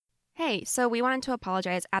Hey, so we wanted to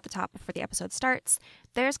apologize at the top before the episode starts.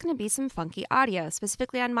 There's going to be some funky audio,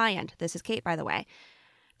 specifically on my end. This is Kate, by the way.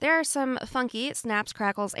 There are some funky snaps,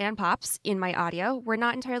 crackles, and pops in my audio. We're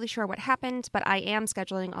not entirely sure what happened, but I am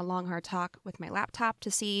scheduling a long, hard talk with my laptop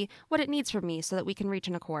to see what it needs from me so that we can reach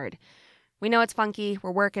an accord. We know it's funky,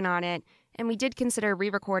 we're working on it, and we did consider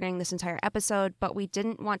re-recording this entire episode, but we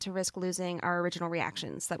didn't want to risk losing our original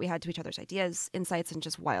reactions that we had to each other's ideas, insights, and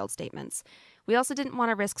just wild statements. We also didn't want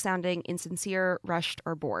to risk sounding insincere, rushed,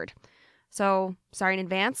 or bored. So, sorry in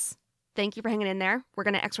advance. Thank you for hanging in there. We're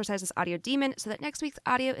going to exorcise this audio demon so that next week's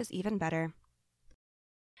audio is even better.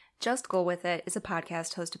 Just Go With It is a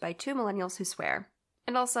podcast hosted by two millennials who swear.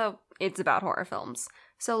 And also, it's about horror films,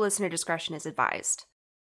 so listener discretion is advised.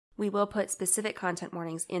 We will put specific content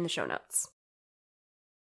warnings in the show notes.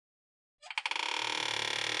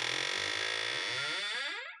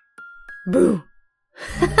 Boo!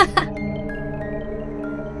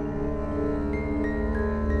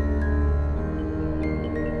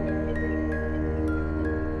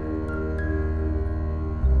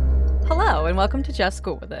 Hello, and welcome to Just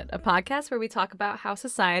Go With It, a podcast where we talk about how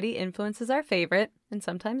society influences our favorite, and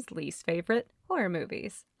sometimes least favorite, horror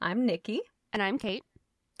movies. I'm Nikki. And I'm Kate.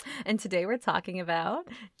 And today we're talking about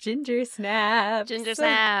Ginger Snaps. Ginger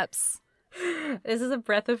Snaps. This is a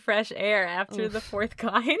breath of fresh air after the fourth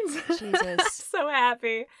kind. Jesus. So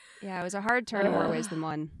happy. Yeah, it was a hard turn in more ways than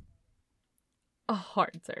one. A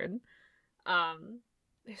hard turn.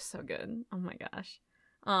 They're so good. Oh my gosh.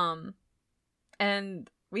 And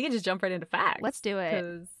we can just jump right into facts. Let's do it.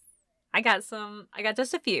 Because I got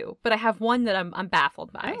just a few, but I have one that I'm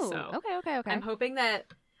baffled by. Oh, so okay.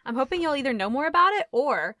 I'm hoping you'll either know more about it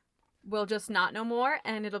or we'll just not know more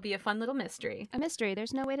and it'll be a fun little mystery. A mystery.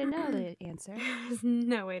 There's no way to know the answer. There's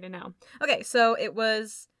no way to know. Okay, so it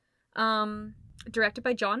was directed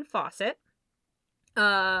by John Fawcett.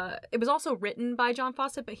 It was also written by John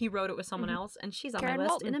Fawcett, but he wrote it with someone else, and she's on Karen my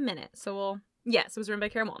list Walton. in a minute. So yes, it was written by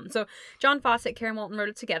Karen Walton. So John Fawcett, Karen Walton wrote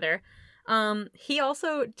it together. He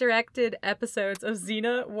also directed episodes of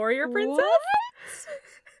Xena Warrior Princess. What?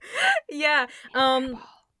 Yeah.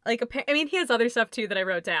 He has other stuff too that I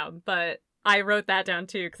wrote down, but I wrote that down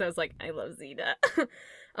too because I was like, I love Xena.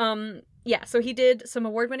 Yeah, so he did some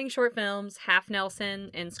award-winning short films, Half Nelson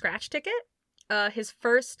and Scratch Ticket. His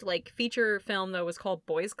first feature film though was called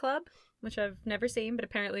Boys Club, which I've never seen, but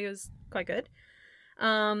apparently it was quite good.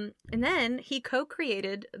 And then he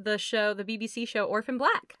co-created the BBC show Orphan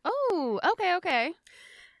Black. Oh, okay.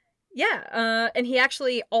 Yeah, and he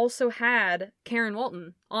actually also had Karen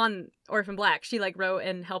Walton on Orphan Black. She wrote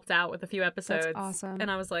and helped out with a few episodes. That's awesome. And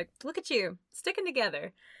I was like, look at you, sticking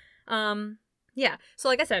together. Yeah, so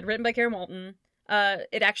like I said, written by Karen Walton.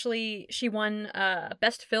 She won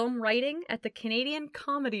Best Film Writing at the Canadian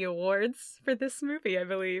Comedy Awards for this movie, I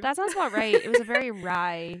believe. That sounds about right. It was a very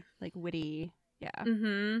wry, witty, yeah.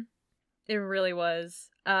 Mm-hmm. It really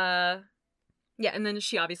was. Yeah, and then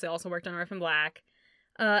she obviously also worked on Orphan Black.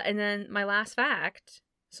 And then my last fact,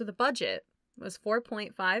 so the budget was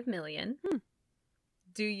 $4.5 million.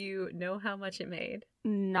 Do you know how much it made?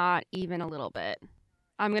 Not even a little bit.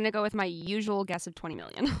 I'm going to go with my usual guess of $20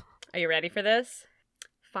 million. Are you ready for this?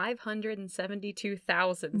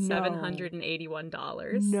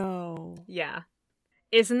 $572,781. No. Yeah.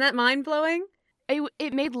 Isn't that mind-blowing?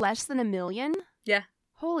 It made less than $1 million? Yeah.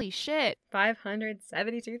 Holy shit.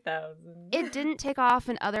 572,000. It didn't take off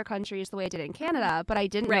in other countries the way it did in Canada, but I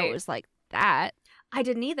didn't know it was like that. I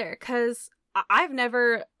didn't either, because I've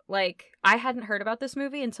never, I hadn't heard about this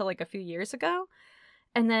movie until, a few years ago.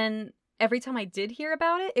 And then every time I did hear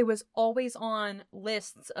about it, it was always on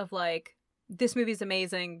lists of, this movie's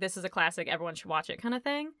amazing, this is a classic, everyone should watch it kind of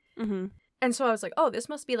thing. Mm-hmm. And so I was like, oh, this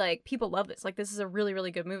must be, people love this. This is a really, really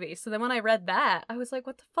good movie. So then when I read that, I was like,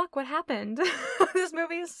 what the fuck? What happened? This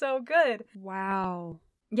movie is so good. Wow.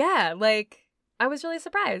 Yeah, I was really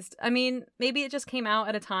surprised. I mean, maybe it just came out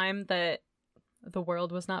at a time that the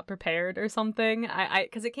world was not prepared or something.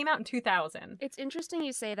 Because it came out in 2000. It's interesting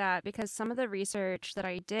you say that because some of the research that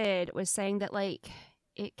I did was saying that,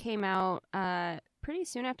 it came out pretty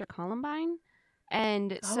soon after Columbine.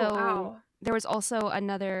 And so there was also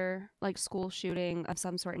another, school shooting of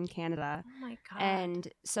some sort in Canada. Oh, my God. And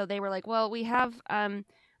so they were like, well, we have a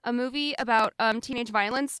movie about teenage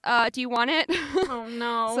violence. Do you want it? Oh,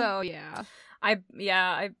 no. So, yeah. I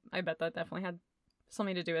bet that definitely had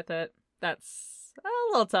something to do with it. That's a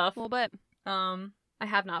little tough. A little bit. I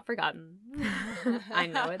have not forgotten. I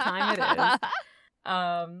know what time it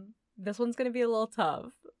is. This one's going to be a little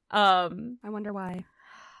tough. I wonder why.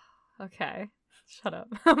 Okay. Shut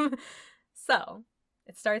up. So,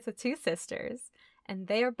 it starts with two sisters, and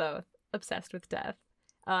they are both obsessed with death.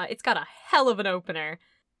 It's got a hell of an opener.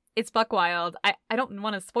 It's buck wild. I don't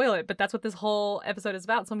want to spoil it, but that's what this whole episode is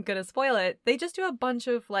about, so I'm gonna spoil it. They just do a bunch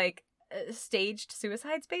of, like, staged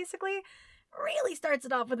suicides, basically. Really starts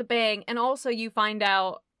it off with a bang. And also you find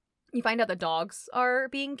out the dogs are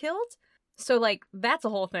being killed. So, like, that's a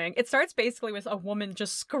whole thing. It starts basically with a woman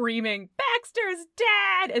just screaming, "Baxter's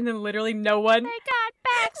dead!" And then literally no one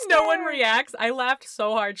reacts. I laughed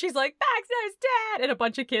so hard. She's like, "Baxter's dead!" And a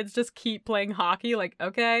bunch of kids just keep playing hockey. Like,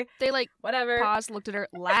 okay. They, like, whatever. Paused, looked at her,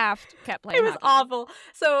 laughed, kept playing It was hockey. awful.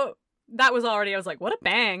 So that was already, I was like, what a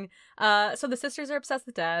bang. So the sisters are obsessed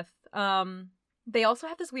with death. They also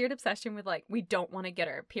have this weird obsession with, like, we don't want to get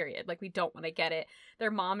our period. Like, we don't want to get it. Their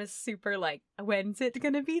mom is super, like, when's it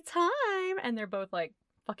gonna be time? And they're both like,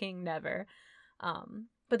 fucking never.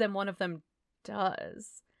 But then one of them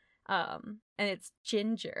does. And it's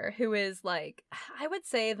Ginger, who is, like, I would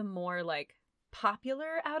say the more, like,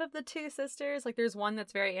 popular out of the two sisters. Like, there's one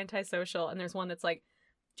that's very antisocial, and there's one that's, like,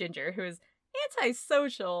 Ginger, who is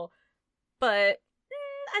antisocial, but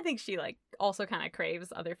I think she, like, also kind of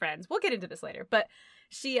craves other friends. We'll get into this later, but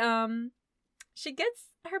she gets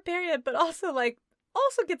her period, but also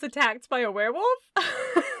gets attacked by a werewolf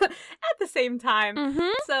at the same time.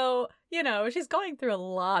 Mm-hmm. So, you know, she's going through a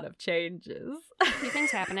lot of changes. A few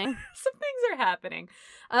things happening. Some things are happening.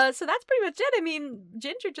 So that's pretty much it. I mean,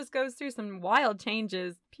 Ginger just goes through some wild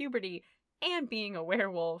changes, puberty, and being a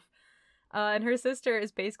werewolf. And her sister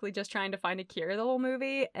is basically just trying to find a cure the whole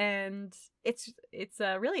movie, and it's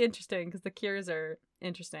really interesting because the cures are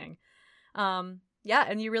interesting. Yeah,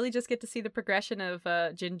 and you really just get to see the progression of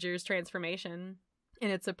Ginger's transformation, and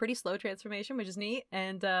it's a pretty slow transformation, which is neat,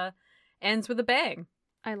 and ends with a bang.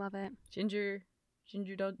 I love it. Ginger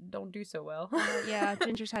don't do so well. Yeah,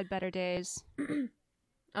 Ginger's had better days.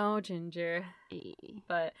 Oh, Ginger.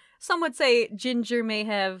 But some would say Ginger may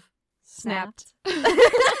have snapped.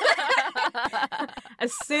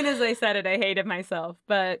 As soon as I said it, I hated myself.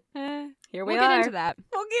 But here we are. We'll get into that.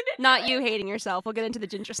 We'll get into Not that. you hating yourself. We'll get into the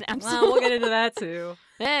Ginger snaps. Well, we'll get into that too.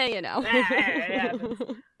 You know. Yeah.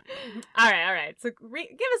 All right. So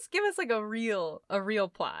give us like a real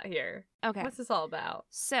plot here. Okay. What's this all about?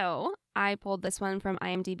 So I pulled this one from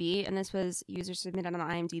IMDb, and this was user submitted on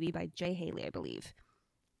IMDb by Jay Haley, I believe.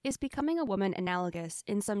 Is becoming a woman analogous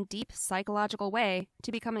in some deep psychological way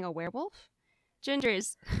to becoming a werewolf? Ginger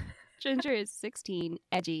is 16,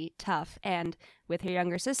 edgy, tough, and, with her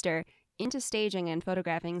younger sister, into staging and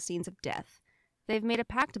photographing scenes of death. They've made a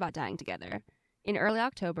pact about dying together. In early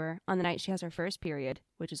October, on the night she has her first period,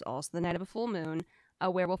 which is also the night of a full moon, a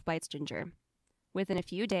werewolf bites Ginger. Within a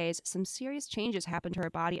few days, some serious changes happen to her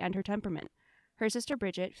body and her temperament. Her sister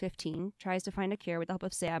Bridget, 15, tries to find a cure with the help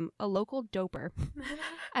of Sam, a local doper.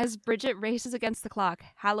 As Bridget races against the clock,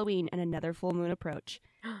 Halloween and another full moon approach.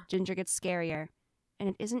 Ginger gets scarier. And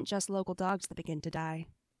it isn't just local dogs that begin to die.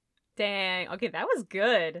 Dang. Okay, that was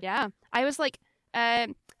good. Yeah. I was like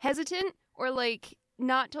hesitant or like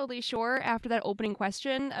not totally sure after that opening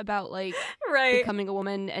question about like becoming a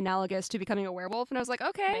woman analogous to becoming a werewolf. And I was like,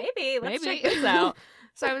 okay. Maybe. Let's check this out.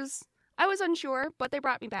 So I was unsure, but they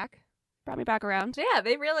brought me back. Brought me back around. Yeah,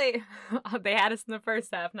 they really they had us in the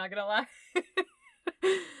first half, not gonna lie.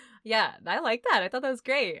 Yeah, I like that. I thought that was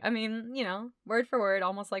great. I mean, you know, word for word,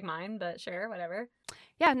 almost like mine, but sure, whatever.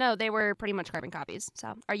 Yeah, no, they were pretty much carbon copies.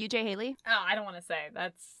 So, are you Jay Haley? Oh, I don't want to say.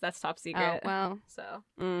 That's top secret. Oh, well. So,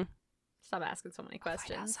 stop asking so many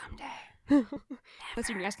questions. Someday. That's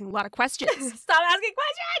when you're asking a lot of questions. Stop asking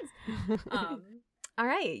questions! All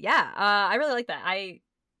right, yeah. I really like that. I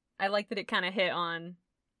like that it kind of hit on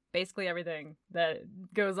basically everything that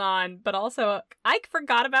goes on, but also I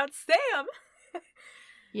forgot about Sam.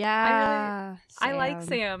 Yeah, I like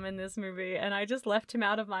Sam in this movie, and I just left him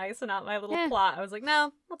out of my little plot. I was like,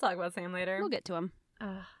 no, we'll talk about Sam later. We'll get to him.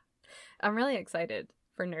 I'm really excited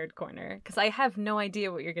for Nerd Corner, because I have no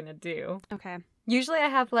idea what you're going to do. Okay. Usually I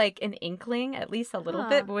have, like, an inkling, at least a little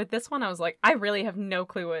bit, but with this one, I was like, I really have no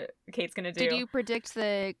clue what Kate's going to do. Did you predict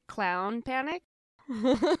the clown panic?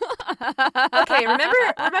 Okay, remember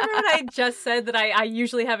when I just said that I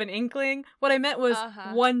usually have an inkling? What I meant was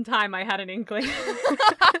one time I had an inkling. Yeah,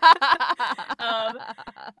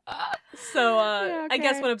 okay. I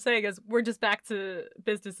guess what I'm saying is we're just back to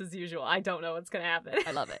business as usual. I don't know what's going to happen.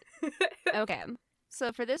 I love it. Okay,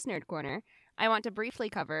 so for this Nerd Corner, I want to briefly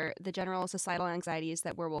cover the general societal anxieties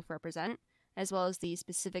that werewolf represent, as well as the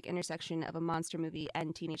specific intersection of a monster movie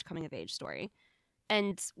and teenage coming-of-age story.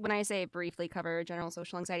 And when I say briefly cover general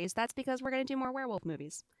social anxieties, that's because we're going to do more werewolf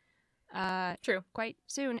movies. True. Quite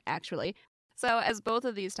soon, actually. So as both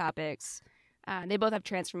of these topics, they both have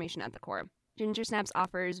transformation at the core. Ginger Snaps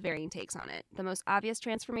offers varying takes on it. The most obvious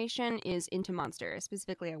transformation is into monster,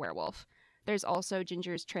 specifically a werewolf. There's also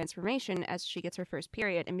Ginger's transformation as she gets her first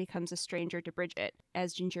period and becomes a stranger to Bridget.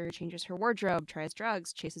 As Ginger changes her wardrobe, tries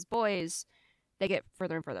drugs, chases boys, they get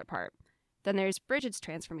further and further apart. Then there's Bridget's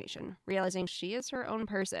transformation, realizing she is her own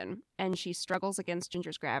person, and she struggles against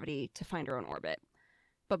Ginger's gravity to find her own orbit.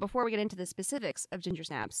 But before we get into the specifics of Ginger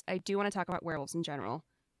Snaps, I do want to talk about werewolves in general,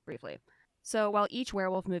 briefly. So while each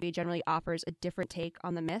werewolf movie generally offers a different take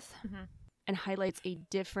on the myth and highlights a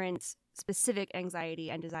different specific anxiety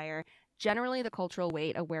and desire, generally the cultural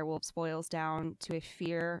weight of werewolves boils down to a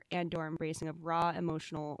fear and/or embracing of raw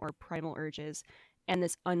emotional or primal urges and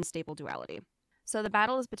this unstable duality. So the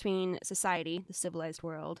battle is between society, the civilized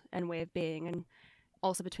world, and way of being, and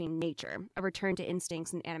also between nature, a return to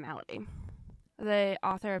instincts and animality. The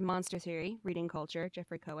author of Monster Theory, Reading Culture,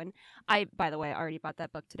 Jeffrey Cohen. I, by the way, already bought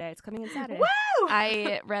that book today. It's coming in Saturday. Woo!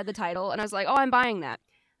 I read the title, and I was like, oh, I'm buying that.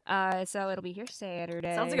 So it'll be here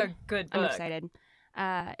Saturday. Sounds like a good book. I'm excited.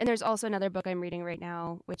 And there's also another book I'm reading right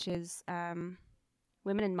now, which is Women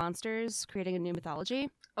and Monsters, Creating a New Mythology.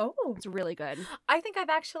 Oh. It's really good. I think I've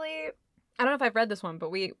actually... I don't know if I've read this one, but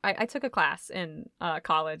I took a class in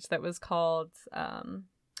college that was called,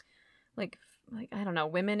 like I don't know,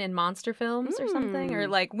 Women in Monster Films or something, or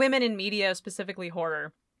like Women in Media, specifically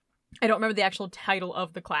horror. I don't remember the actual title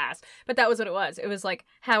of the class, but that was what it was. It was like,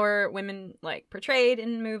 how are women like portrayed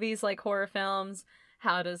in movies like horror films?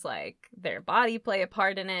 How does like their body play a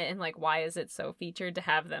part in it? And like, why is it so featured to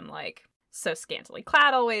have them like so scantily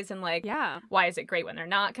clad always? And like, why is it great when they're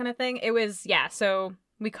not, kind of thing? It was, so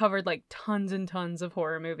we covered like tons and tons of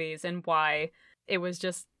horror movies and why it was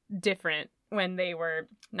just different when they were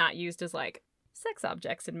not used as like sex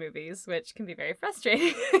objects in movies, which can be very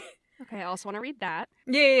frustrating. Okay, I also want to read that.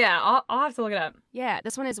 Yeah. I'll have to look it up. Yeah,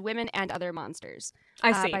 this one is Women and Other Monsters.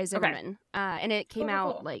 I see. By Zimmerman. Okay. And it came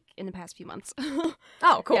out Cool. like in the past few months.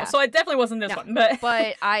 Oh, cool. Yeah. So it definitely wasn't this one, but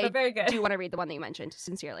I but very good. do want to read the one that you mentioned,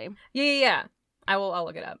 sincerely. Yeah. I'll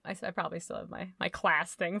look it up. I probably still have my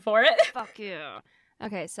class thing for it. Fuck you.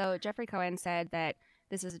 Okay, so Jeffrey Cohen said that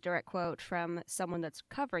this is a direct quote from someone that's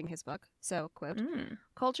covering his book. So, quote,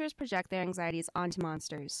 cultures project their anxieties onto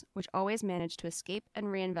monsters, which always manage to escape and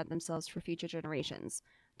reinvent themselves for future generations,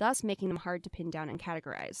 thus making them hard to pin down and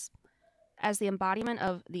categorize. As the embodiment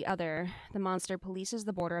of the other, the monster polices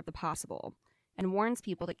the border of the possible and warns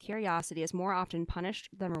people that curiosity is more often punished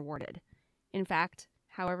than rewarded. In fact,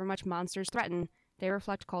 however much monsters threaten, they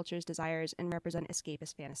reflect culture's desires and represent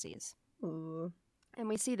escapist fantasies. Ooh. And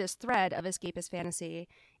we see this thread of escapist fantasy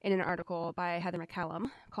in an article by Heather McCallum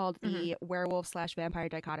called The Werewolf/Vampire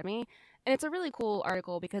Dichotomy. And it's a really cool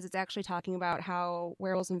article because it's actually talking about how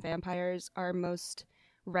werewolves and vampires are most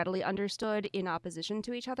readily understood in opposition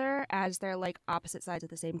to each other, as they're like opposite sides of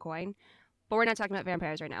the same coin. But we're not talking about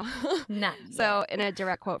vampires right now. Not yet. So in a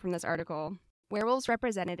direct quote from this article, werewolves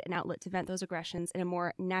represented an outlet to vent those aggressions in a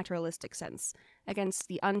more naturalistic sense, against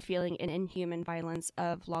the unfeeling and inhuman violence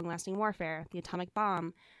of long-lasting warfare, the atomic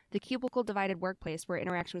bomb, the cubicle-divided workplace where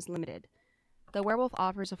interaction was limited. The werewolf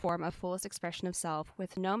offers a form of fullest expression of self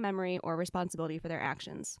with no memory or responsibility for their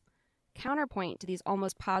actions. Counterpoint to these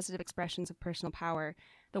almost positive expressions of personal power,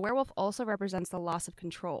 the werewolf also represents the loss of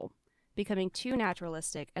control, becoming too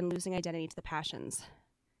naturalistic and losing identity to the passions.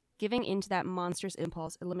 Giving in to that monstrous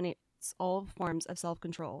impulse eliminates all forms of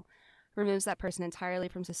self-control, removes that person entirely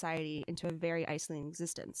from society into a very isolating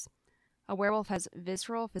existence. A werewolf has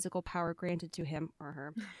visceral physical power granted to him or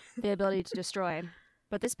her, the ability to destroy,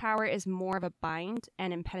 but this power is more of a bind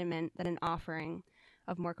and impediment than an offering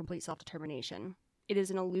of more complete self-determination. It is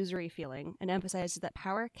an illusory feeling and emphasizes that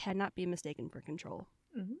power cannot be mistaken for control.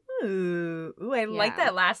 Ooh, I like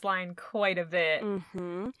that last line quite a bit.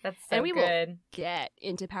 Mm-hmm. That's so and we good. will get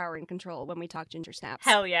into power and control when we talk Ginger Snaps.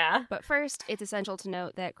 Hell yeah. But first, it's essential to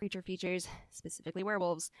note that creature features, specifically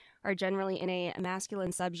werewolves, are generally in a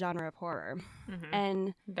masculine subgenre of horror. Mm-hmm.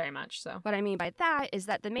 And very much so. What I mean by that is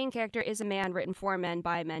that the main character is a man written for men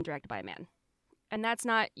by men, directed by a man. And that's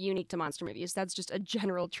not unique to monster movies. That's just a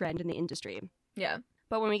general trend in the industry. Yeah.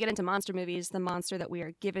 But when we get into monster movies, the monster that we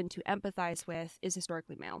are given to empathize with is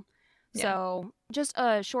historically male. Yeah. So, just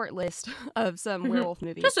a short list of some werewolf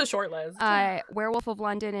movies. Just a short list. Werewolf of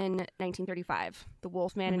London in 1935, The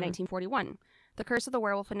Wolfman in 1941, The Curse of the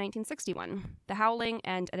Werewolf in 1961, The Howling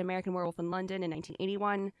and An American Werewolf in London in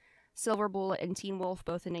 1981, Silver Bullet and Teen Wolf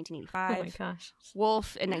both in 1985, oh my gosh.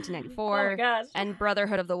 Wolf in 1994, oh my gosh. and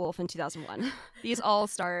Brotherhood of the Wolf in 2001. These all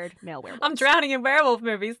starred male werewolves. I'm drowning in werewolf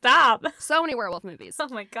movies. Stop. So many werewolf movies. Oh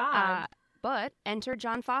my god. But enter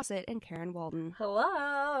John Fawcett and Karen Walden.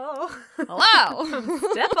 Hello. Hello.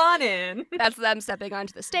 Step on in. That's them stepping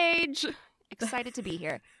onto the stage. Excited to be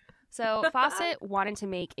here. So Fawcett wanted to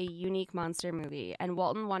make a unique monster movie, and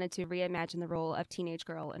Walton wanted to reimagine the role of teenage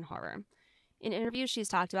girl in horror. In interviews, she's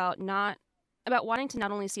talked about wanting to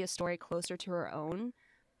not only see a story closer to her own,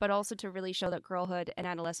 but also to really show that girlhood and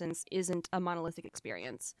adolescence isn't a monolithic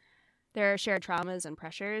experience. There are shared traumas and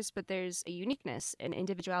pressures, but there's a uniqueness and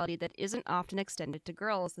individuality that isn't often extended to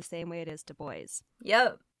girls the same way it is to boys.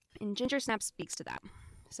 Yep. And Ginger Snaps speaks to that.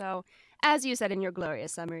 So, as you said in your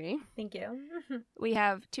glorious summary, Thank you. we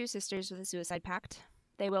have two sisters with a suicide pact.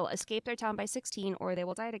 They will escape their town by 16 or they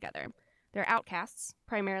will die together. They're outcasts,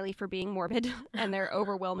 primarily for being morbid, and their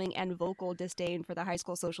overwhelming and vocal disdain for the high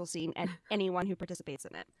school social scene and anyone who participates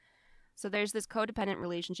in it. So there's this codependent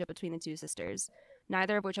relationship between the two sisters,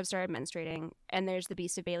 neither of which have started menstruating, and there's the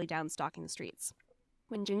beast of Bailey Down stalking the streets.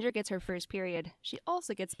 When Ginger gets her first period, she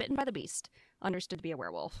also gets bitten by the beast, understood to be a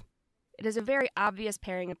werewolf. It is a very obvious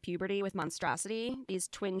pairing of puberty with monstrosity, these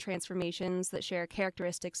twin transformations that share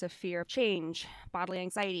characteristics of fear of change, bodily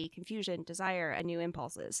anxiety, confusion, desire, and new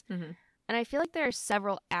impulses. Mm-hmm. And I feel like there are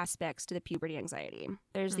several aspects to the puberty anxiety.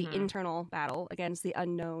 There's the internal battle against the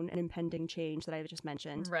unknown and impending change that I just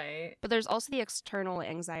mentioned. Right. But there's also the external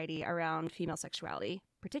anxiety around female sexuality,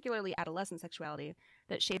 particularly adolescent sexuality,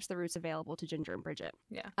 that shapes the roots available to Ginger and Bridget.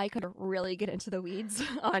 Yeah. I could really get into the weeds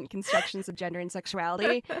on constructions of gender and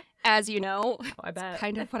sexuality. As you know, I bet. it's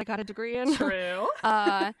kind of what I got a degree in. True.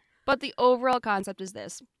 But the overall concept is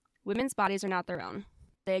this. Women's bodies are not their own.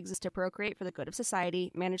 They exist to procreate for the good of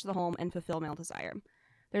society, manage the home, and fulfill male desire.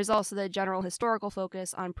 There's also the general historical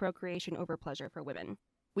focus on procreation over pleasure for women.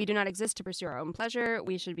 We do not exist to pursue our own pleasure.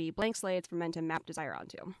 We should be blank slates for men to map desire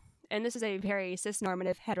onto. And this is a very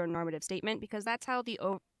cis-normative, heteronormative statement because that's how the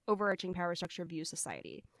overarching power structure views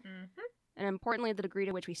society. Mm-hmm. And importantly, the degree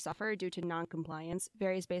to which we suffer due to non-compliance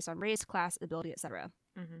varies based on race, class, ability, etc.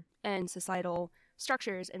 Mm-hmm. And societal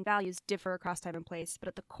structures and values differ across time and place, but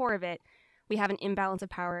at the core of it, we have an imbalance of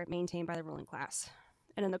power maintained by the ruling class.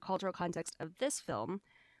 And in the cultural context of this film,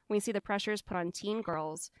 we see the pressures put on teen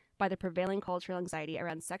girls by the prevailing cultural anxiety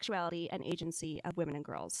around sexuality and agency of women and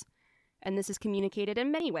girls. And this is communicated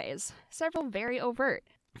in many ways, several very overt.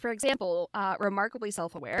 For example, remarkably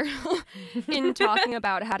self-aware, in talking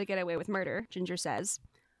about how to get away with murder, Ginger says,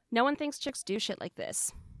 "No one thinks chicks do shit like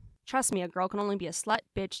this. Trust me, a girl can only be a slut,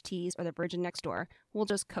 bitch, tease, or the virgin next door. We'll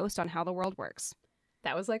just coast on how the world works."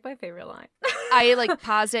 That was like my favorite line. I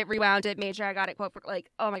paused it, rewound it, made sure I got it quote for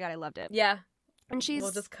oh my god, I loved it. Yeah. And she's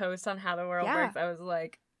We'll just coast on how the world Yeah. works. I was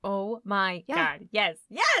like, oh my Yeah. god. Yes.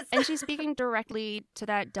 Yes. and she's speaking directly to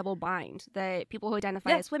that double bind that people who identify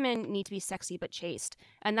Yeah. as women need to be sexy but chaste.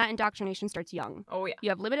 And that indoctrination starts young. Oh yeah. You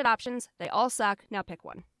have limited options, they all suck, now pick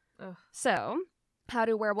one. Ugh. So, how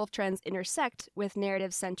do werewolf trends intersect with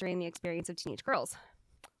narratives centering the experience of teenage girls?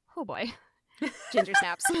 Oh boy. Ginger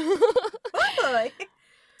Snaps.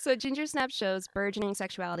 So Ginger Snaps shows burgeoning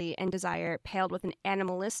sexuality and desire paled with an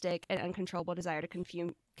animalistic and uncontrollable desire to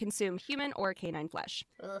consume human or canine flesh.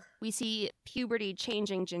 Ugh. We see puberty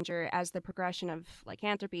changing Ginger as the progression of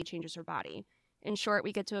lycanthropy changes her body. In short,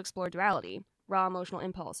 we get to explore duality, raw emotional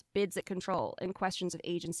impulse, bids at control, and questions of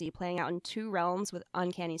agency playing out in two realms with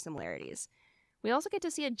uncanny similarities. We also get to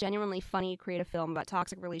see a genuinely funny, creative film about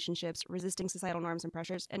toxic relationships, resisting societal norms and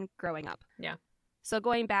pressures, and growing up. Yeah. So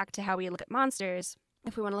going back to how we look at monsters,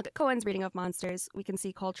 if we want to look at Cohen's reading of monsters, we can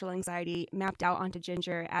see cultural anxiety mapped out onto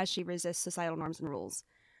Ginger as she resists societal norms and rules.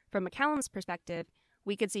 From McCallum's perspective,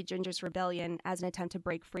 we could see Ginger's rebellion as an attempt to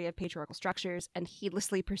break free of patriarchal structures and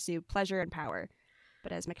heedlessly pursue pleasure and power.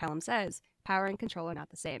 But as McCallum says, power and control are not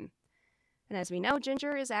the same. And as we know,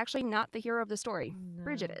 Ginger is actually not the hero of the story. No.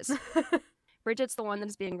 Bridget is. Bridget's the one that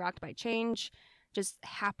is being rocked by change, just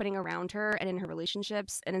happening around her and in her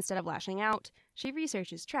relationships, and instead of lashing out, she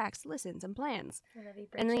researches, tracks, listens, and plans. I love you,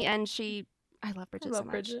 And in the end, I love Bridget so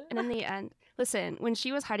much. Bridget. And in the end, listen, when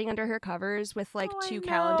she was hiding under her covers with Oh, I two know.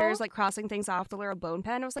 calendars, crossing things off the little bone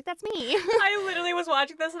pen, I was like, that's me. I literally was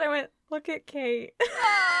watching this and I went, look at Kate.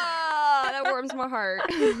 That warms my heart.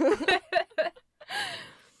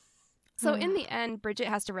 So in the end, Bridget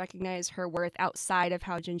has to recognize her worth outside of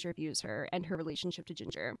how Ginger views her and her relationship to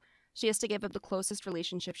Ginger. She has to give up the closest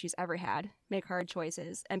relationship she's ever had, make hard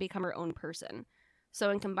choices, and become her own person.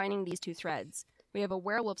 So in combining these two threads, we have a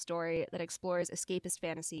werewolf story that explores escapist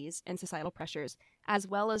fantasies and societal pressures, as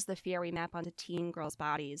well as the fear we map onto teen girls'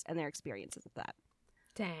 bodies and their experiences of that.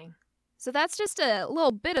 Dang. So that's just a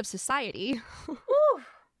little bit of society. Woo.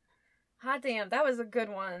 Hot damn, that was a good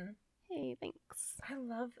one. Hey, thanks. I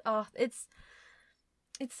love, it's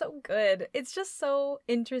so good. It's just so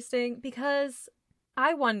interesting because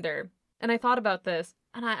I wonder, and I thought about this,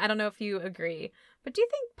 and I don't know if you agree, But do you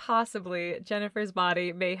think possibly Jennifer's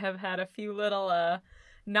Body may have had a few little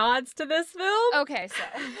nods to this film? Okay,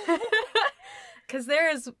 so because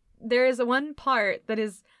there is one part that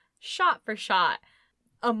is shot for shot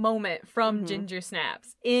a moment from Ginger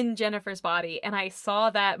Snaps in Jennifer's Body, and I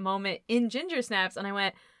saw that moment in Ginger Snaps, and I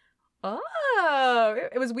went, oh,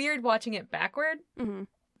 it was weird watching it backward,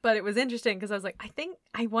 but it was interesting because I was like,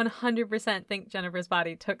 I 100% think Jennifer's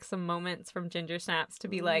Body took some moments from Ginger Snaps to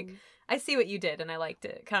be like, I see what you did and I liked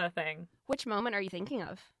it, kind of thing. Which moment are you thinking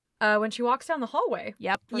of? When she walks down the hallway.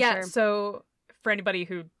 Yep, for sure. So for anybody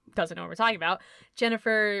who doesn't know what we're talking about,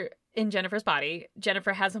 in Jennifer's Body,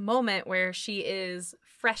 Jennifer has a moment where she is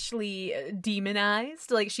freshly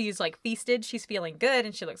demonized. Like, she's, like, feasted, she's feeling good,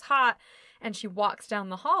 and she looks hot, and she walks down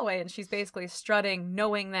the hallway, and she's basically strutting,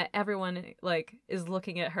 knowing that everyone, like, is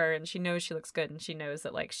looking at her, and she knows she looks good, and she knows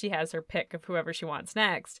that, like, she has her pick of whoever she wants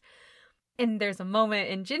next. And there's a moment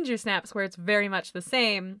in Ginger Snaps where it's very much the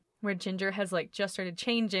same, where Ginger has, like, just started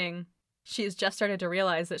changing. She has just started to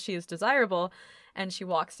realize that she is desirable, and she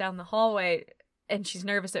walks down the hallway, and she's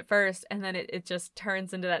nervous at first, and then it just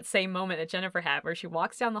turns into that same moment that Jennifer had, where she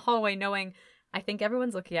walks down the hallway knowing, I think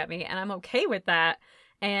everyone's looking at me, and I'm okay with that,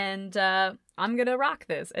 and I'm gonna rock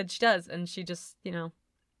this. And she does, and she just,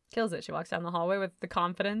 kills it. She walks down the hallway with the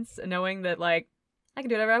confidence, knowing that, like, I can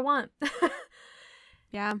do whatever I want.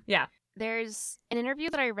 Yeah. Yeah. There's an interview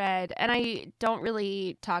that I read, and I don't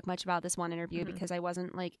really talk much about this one interview because I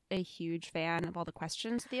wasn't, like, a huge fan of all the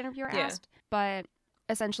questions the interviewer asked, but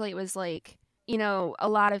essentially it was like, a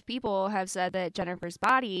lot of people have said that Jennifer's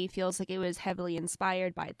Body feels like it was heavily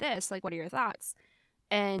inspired by this. Like, what are your thoughts?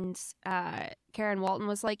 And Karen Walton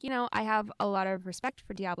was like, I have a lot of respect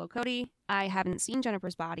for Diablo Cody. I haven't seen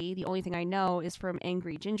Jennifer's Body. The only thing I know is from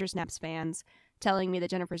angry Ginger Snaps fans telling me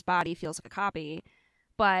that Jennifer's Body feels like a copy.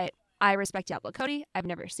 But I respect Diablo Cody. I've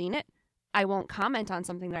never seen it. I won't comment on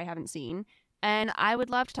something that I haven't seen. And I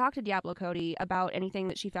would love to talk to Diablo Cody about anything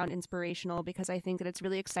that she found inspirational, because I think that it's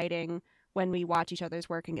really exciting when we watch each other's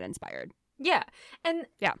work and get inspired. Yeah. And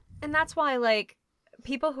that's why, like,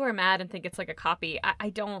 people who are mad and think it's like a copy, I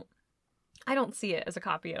don't see it as a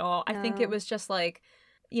copy at all. I think it was just like,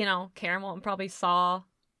 Karen Walton probably saw,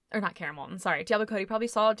 or not Karen Walton, sorry, Diablo Cody probably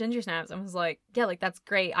saw Ginger Snaps and was like, yeah, like, that's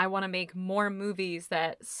great. I want to make more movies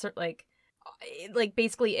that like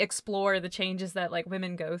basically explore the changes that, like,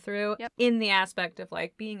 women go through in the aspect of,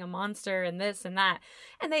 like, being a monster and this and that.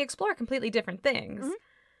 And they explore completely different things.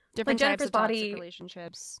 Different like types Jennifer's of Body toxic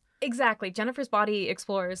relationships. Exactly. Jennifer's Body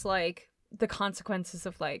explores, like, the consequences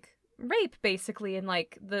of, like, rape, basically, and,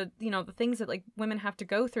 like, the the things that, like, women have to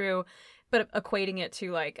go through, but equating it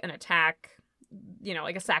to, like, an attack,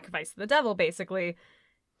 like a sacrifice to the devil, basically.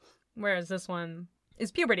 Whereas this one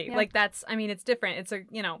is puberty. Yeah. Like, that's, I mean, it's different. It's a,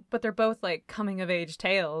 but they're both, like, coming of age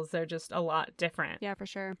tales. They're just a lot different. Yeah, for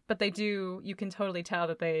sure. But you can totally tell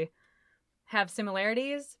that they have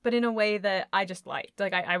similarities, but in a way that I just liked.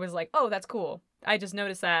 Like, I was like, oh, that's cool. I just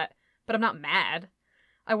noticed that, but I'm not mad.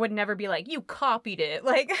 I would never be like, you copied it.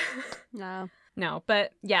 Like, no,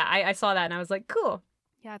 but yeah, I saw that and I was like, cool.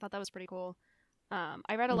 Yeah, I thought that was pretty cool.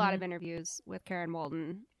 I read a lot of interviews with Karen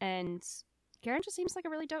Walton, and Karen just seems like a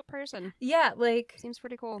really dope person. Yeah, like, seems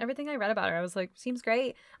pretty cool. Everything I read about her, I was like, seems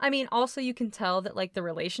great. I mean, also you can tell that, like, the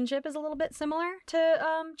relationship is a little bit similar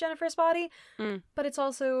to Jennifer's Body, but it's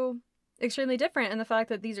also extremely different in the fact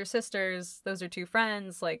that these are sisters, those are two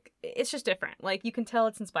friends, like, it's just different. Like, you can tell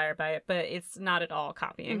it's inspired by it, but it's not at all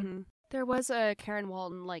copying. There was a Karen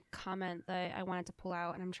Walton, like, comment that I wanted to pull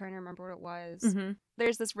out, and I'm trying to remember what it was.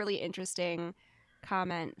 There's this really interesting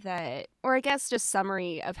comment that, or I guess just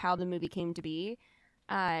summary of how the movie came to be,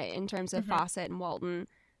 in terms of Fawcett and Walton,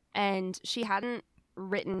 and she hadn't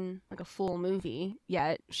written, like, a full movie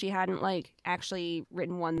yet. She hadn't, like, actually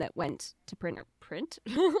written one that went to print.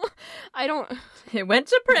 I don't. It went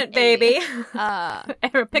to print, baby.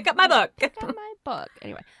 Pick up my book. Pick up my book.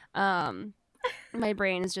 Anyway, my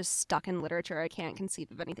brain is just stuck in literature. I can't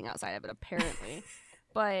conceive of anything outside of it, apparently.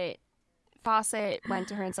 But Fawcett went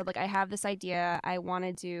to her and said, like, I have this idea. I want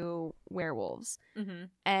to do werewolves.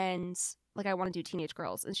 And, like, I want to do teenage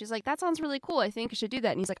girls. And she's like, that sounds really cool. I think you should do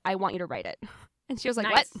that. And he's like, I want you to write it. And she was like,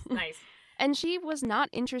 nice. What? Nice. And she was not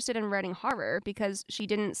interested in writing horror because she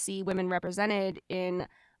didn't see women represented in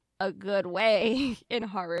a good way in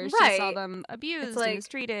horror. Right. She saw them abused and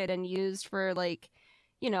mistreated and used for, like,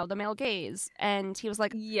 the male gaze. And he was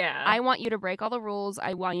like, yeah, I want you to break all the rules.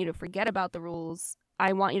 I want you to forget about the rules.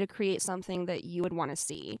 I want you to create something that you would want to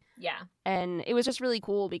see. Yeah. And it was just really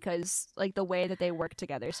cool because, like, the way that they worked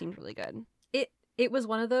together seemed really good. It was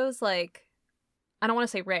one of those, like, I don't want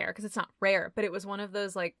to say rare because it's not rare, but it was one of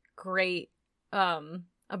those, like, great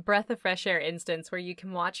a breath of fresh air instance where you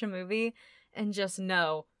can watch a movie and just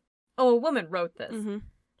know, oh, a woman wrote this. Mm-hmm.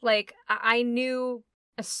 Like, I knew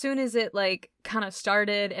as soon as it, like, kind of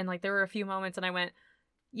started and, like, there were a few moments and I went,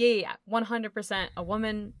 yeah, 100% a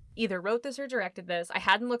woman either wrote this or directed this. I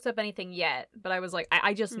hadn't looked up anything yet, but I was like,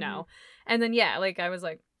 I just know. And then, yeah, like, I was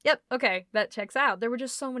like, yep, okay, that checks out. There were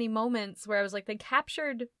just so many moments where I was like, they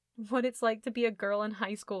captured what it's like to be a girl in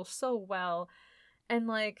high school so well, and,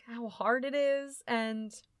 like, how hard it is,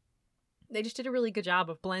 and they just did a really good job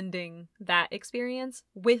of blending that experience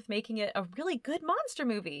with making it a really good monster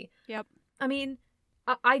movie. Yep. I mean,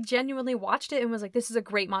 I genuinely watched it and was like, this is a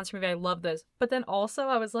great monster movie. I love this. But then also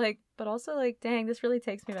I was like, dang, this really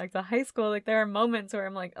takes me back to high school. Like, there are moments where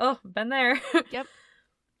I'm like, oh, been there. Yep.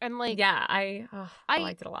 And, like, yeah, I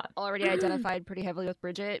liked it a lot. Already identified pretty heavily with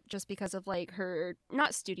Bridget just because of, like, her,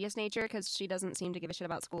 not studious nature, because she doesn't seem to give a shit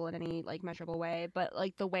about school in any, like, measurable way, but,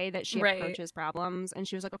 like, the way that she approaches problems. And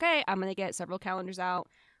she was like, okay, I'm going to get several calendars out,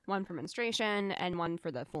 one for menstruation and one for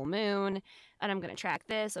the full moon, and I'm going to track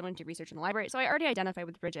this. I'm going to do research in the library. So I already identified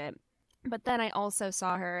with Bridget. But then I also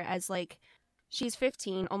saw her as, like, she's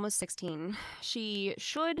 15, almost 16. She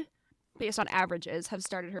should, based on averages, have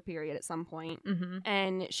started her period at some point.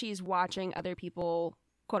 And she's watching other people,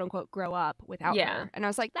 quote unquote, grow up without her. And I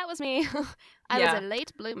was like, that was me. I was a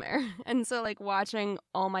late bloomer. And so, like, watching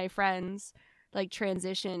all my friends, like,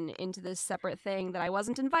 transition into this separate thing that I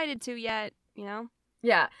wasn't invited to yet, you know?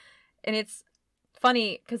 Yeah. And it's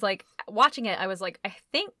funny because, like, watching it, I was like, I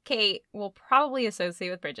think Kate will probably associate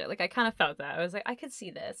with Bridget. Like, I kind of felt that. I was like, I could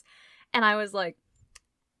see this. And I was like,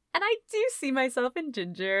 and I do see myself in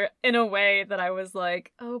Ginger in a way that I was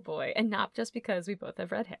like, oh boy. And not just because we both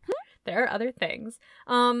have red hair. There are other things.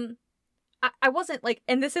 I wasn't like,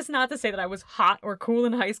 and this is not to say that I was hot or cool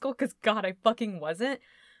in high school, because God, I fucking wasn't.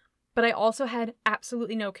 But I also had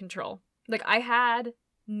absolutely no control. Like, I had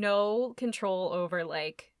no control over,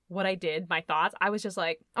 like, what I did, my thoughts. I was just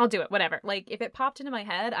like, I'll do it, whatever. Like, if it popped into my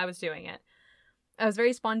head, I was doing it. I was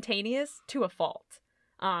very spontaneous to a fault.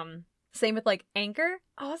 Same with, like, anger.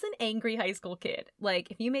 I was an angry high school kid.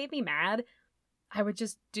 Like, if you made me mad, I would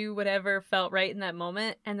just do whatever felt right in that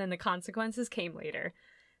moment, and then the consequences came later.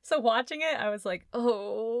 So watching it, I was like,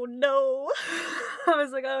 oh no. I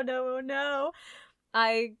was like, oh no, oh no.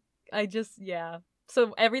 I just, yeah.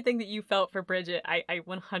 So everything that you felt for Bridget, I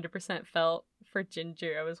 100% felt for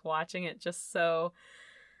Ginger. I was watching it just so,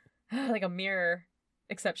 like a mirror.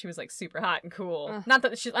 Except she was, like, super hot and cool. Not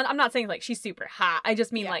that I'm not saying, like, she's super hot. I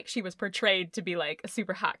just mean, like, she was portrayed to be, like, a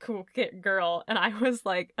super hot, cool girl. And I was,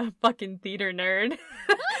 like, a fucking theater nerd.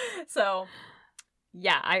 So,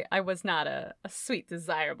 yeah, I was not a sweet,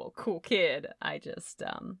 desirable, cool kid. I just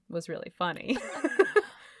was really funny.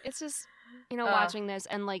 It's just, you know, watching this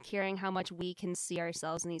and, like, hearing how much we can see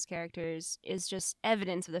ourselves in these characters is just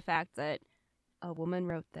evidence of the fact that a woman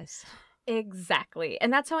wrote this. Exactly.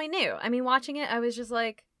 And that's how I knew. I mean, watching it, I was just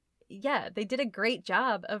like, yeah, they did a great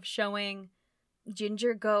job of showing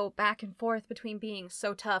Ginger go back and forth between being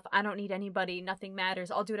so tough, I don't need anybody, nothing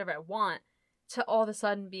matters, I'll do whatever I want, to all of a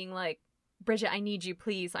sudden being like, Bridget, I need you,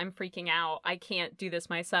 please, I'm freaking out, I can't do this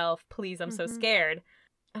myself, please, I'm so scared.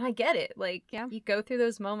 And I get it. Like, you go through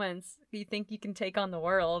those moments, you think you can take on the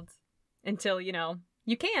world until, you know,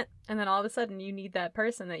 you can't. And then all of a sudden you need that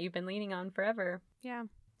person that you've been leaning on forever. Yeah.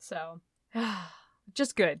 So,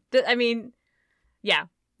 just good. I mean, yeah,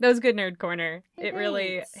 that was good Nerd Corner. It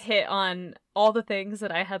really hit on all the things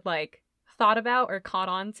that I had, like, thought about or caught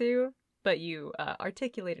on to, but you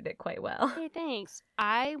articulated it quite well. Hey, thanks.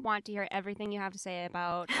 I want to hear everything you have to say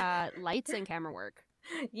about lights and camera work.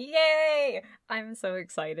 Yay! I'm so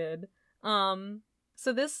excited.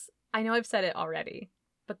 So this, I know I've said it already,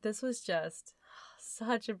 but this was just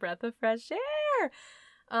such a breath of fresh air.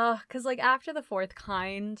 'Cause, like, after The Fourth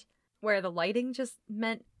Kind, where the lighting just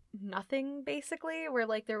meant nothing, basically, where,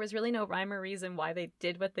 like, there was really no rhyme or reason why they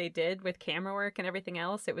did what they did with camera work and everything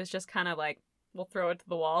else. It was just kind of like, we'll throw it to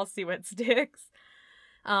the wall, see what sticks.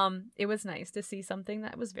 It was nice to see something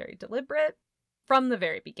that was very deliberate from the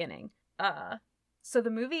very beginning. So the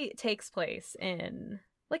movie takes place in,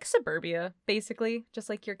 like, suburbia, basically, just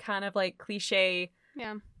like your kind of, like, cliche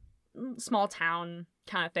small town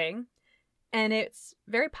kind of thing. And it's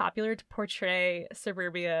very popular to portray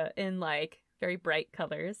suburbia in, like, very bright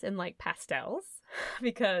colors and, like, pastels,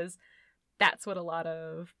 because that's what a lot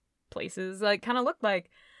of places, like, kind of look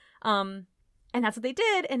like. And that's what they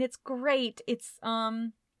did, and it's great. It's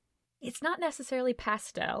not necessarily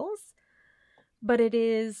pastels, but it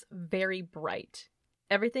is very bright.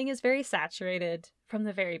 Everything is very saturated from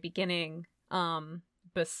the very beginning,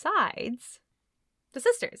 besides the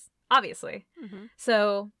sisters, obviously.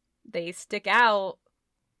 So they stick out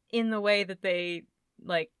in the way that they,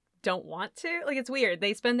 like, don't want to. Like, it's weird.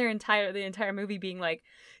 They spend the entire movie being like,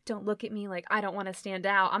 don't look at me, like, I don't want to stand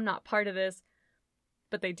out. I'm not part of this.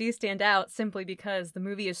 But they do stand out simply because the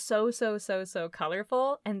movie is so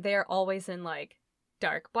colorful, and they're always in, like,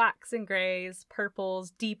 dark blacks and grays,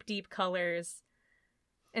 purples, deep colors,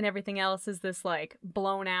 and everything else is this, like,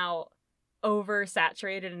 blown out,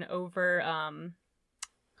 over-saturated and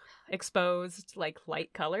exposed, like,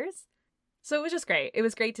 light colors. So it was just great. It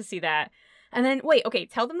was great to see that. And then, wait, okay,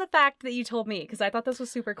 tell them the fact that you told me, because I thought this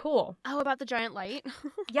was super cool. Oh, about the giant light?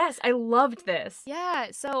 Yes, I loved this. Yeah,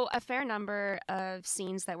 so a fair number of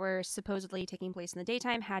scenes that were supposedly taking place in the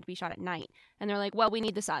daytime had to be shot at night. And they're like, well, we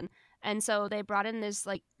need the sun. And so they brought in this,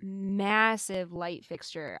 like, massive light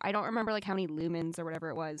fixture. I don't remember, like, how many lumens or whatever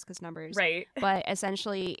it was, because numbers. Right. But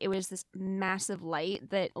essentially, it was this massive light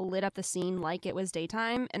that lit up the scene like it was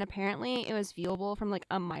daytime. And apparently, it was viewable from, like,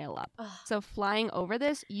 a mile up. Ugh. So flying over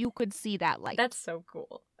this, you could see that light. That's so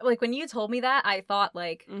cool. Like, when you told me that, I thought,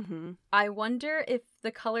 like, I wonder if the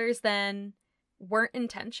colors then weren't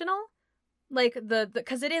intentional. Like,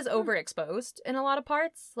 because it is overexposed in a lot of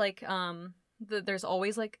parts. Like, there's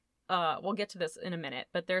always, like, we'll get to this in a minute,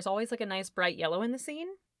 but there's always, like, a nice bright yellow in the scene.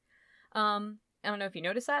 I don't know if you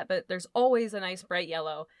noticed that, but there's always a nice bright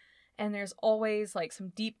yellow. And there's always, like, some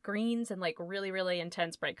deep greens and, like, really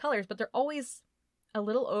intense bright colors, but they're always a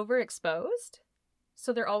little overexposed.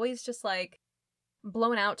 So they're always just, like,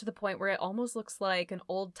 blown out to the point where it almost looks like an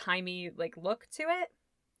old-timey, like, look to it.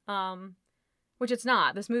 Which it's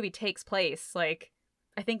not. This movie takes place, like,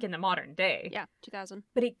 I think in the modern day. Yeah, 2000.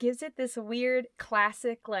 But it gives it this weird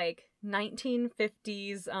classic, like,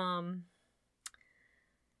 1950s,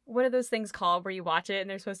 what are those things called where you watch it and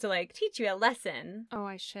they're supposed to, like, teach you a lesson?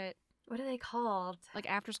 Oh, shit. What are they called? Like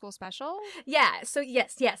after school special? Yeah, so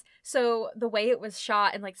yes. So the way it was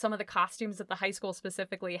shot and, like, some of the costumes at the high school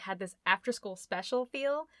specifically had this after school special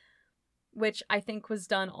feel, which I think was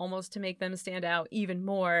done almost to make them stand out even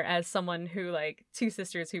more as someone who, like, two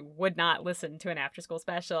sisters who would not listen to an after school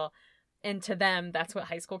special. And to them, that's what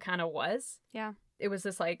high school kind of was. Yeah. It was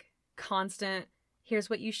this, like, constant, here's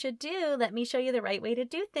what you should do. Let me show you the right way to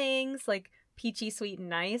do things. Like, peachy, sweet, and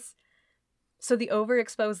nice. So the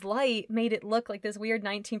overexposed light made it look like this weird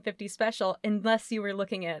 1950s special, unless you were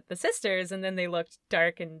looking at the sisters, and then they looked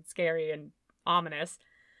dark and scary and ominous.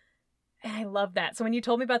 And I love that. So when you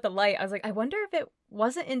told me about the light, I was like, I wonder if it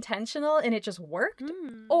wasn't intentional and it just worked,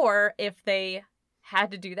 or if they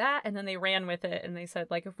had to do that and then they ran with it and they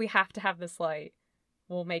said, like, if we have to have this light,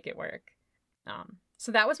 we'll make it work.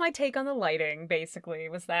 So that was my take on the lighting, basically,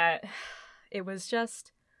 was that it was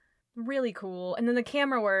just really cool. And then the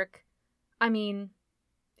camera work, I mean,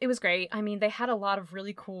 it was great. I mean, they had a lot of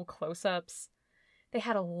really cool close-ups. They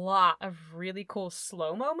had a lot of really cool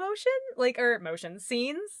slow-mo motion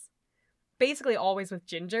scenes. Basically always with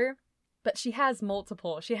Ginger, but she has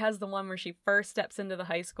multiple. She has the one where she first steps into the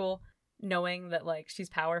high school knowing that, like, she's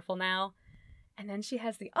powerful now. And then she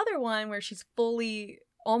has the other one where she's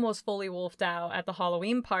almost fully wolfed out at the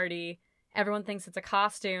Halloween party. Everyone thinks it's a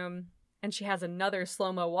costume, and she has another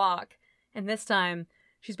slow-mo walk. And this time,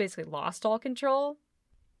 she's basically lost all control.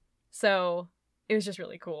 So it was just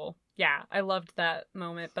really cool. Yeah, I loved that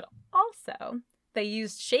moment. But also, they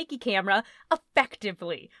used shaky camera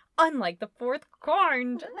effectively, unlike the fourth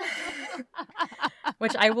kind.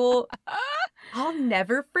 Which I'll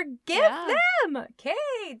never forgive them.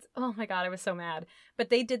 Kate! Oh my god, I was so mad. But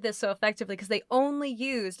they did this so effectively because they only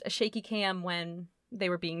used a shaky cam when they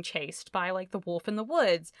were being chased by, like, the wolf in the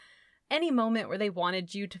woods. Any moment where they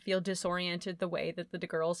wanted you to feel disoriented the way that the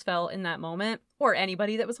girls felt in that moment, or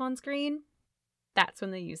anybody that was on screen, that's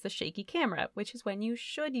when they use the shaky camera, which is when you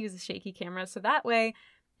should use a shaky camera, so that way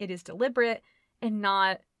it is deliberate and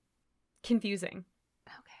not confusing.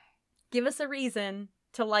 Okay. Give us a reason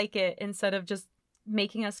to like it instead of just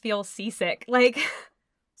making us feel seasick. Like,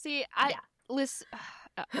 see, listen,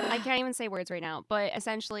 I can't even say words right now, but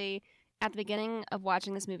essentially, at the beginning of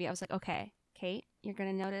watching this movie, I was like, okay, Kate, you're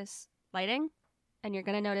going to notice lighting and you're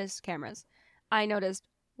going to notice cameras. I noticed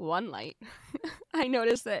one light. I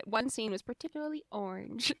noticed that one scene was particularly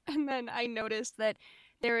orange. And then I noticed that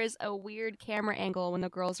there is a weird camera angle when the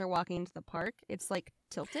girls are walking into the park. It's, like,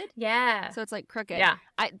 tilted. Yeah. So it's, like, crooked. Yeah.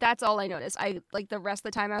 That's all I noticed. Like, the rest of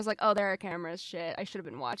the time I was like, oh, there are cameras. Shit, I should have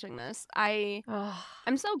been watching this.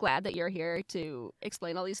 I'm so glad that you're here to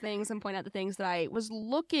explain all these things and point out the things that I was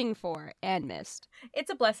looking for and missed.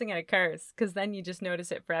 It's a blessing and a curse, because then you just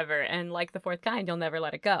notice it forever, and like the fourth kind, you'll never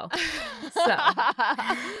let it go. So,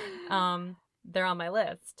 they're on my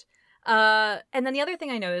list. And then the other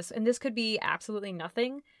thing I noticed, and this could be absolutely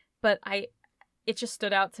nothing, but it just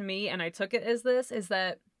stood out to me and I took it as this, is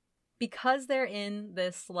that because they're in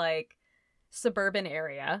this, like, suburban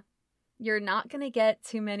area, you're not gonna get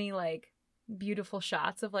too many, like, beautiful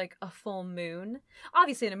shots of, like, a full moon.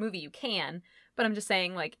 Obviously, in a movie you can, but I'm just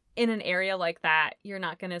saying, like, in an area like that, you're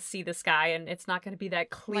not gonna see the sky, and it's not gonna be that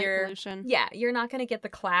clear. Light pollution. Yeah, you're not gonna get the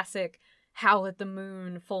classic Howl at the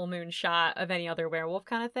Moon, full moon shot of any other werewolf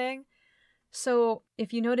kind of thing. So,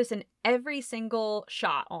 if you notice, in every single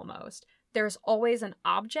shot almost, there's always an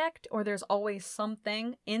object or there's always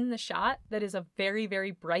something in the shot that is a very,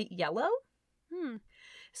 very bright yellow.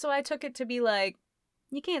 So I took it to be like,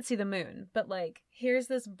 you can't see the moon, but, like, here's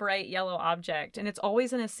this bright yellow object, and it's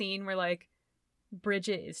always in a scene where, like,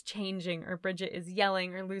 Bridget is changing or Bridget is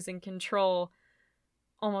yelling or losing control,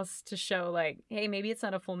 almost to show, like, hey, maybe it's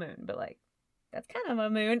not a full moon, but, like, that's kind of a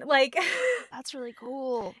moon. Like, That's really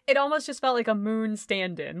cool. it almost just felt like a moon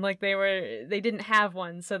stand-in. Like, they didn't have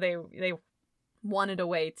one, so they wanted a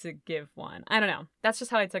way to give one. I don't know. That's just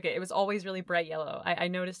how I took it. It was always really bright yellow. I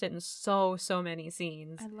noticed it in so many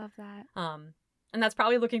scenes. I love that. And that's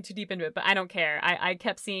probably looking too deep into it, but I don't care. I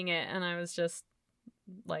kept seeing it, and I was just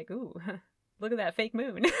like, ooh, look at that fake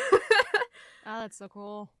moon. Oh, that's so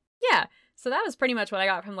cool. Yeah. So that was pretty much what I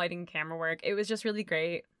got from lighting and camera work. It was just really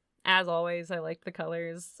great. As always, I liked the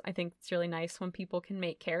colors. I think it's really nice when people can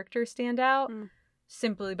make characters stand out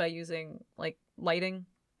simply by using, like, lighting.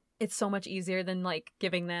 It's so much easier than, like,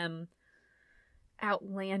 giving them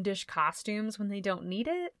outlandish costumes when they don't need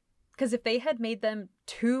it. Because if they had made them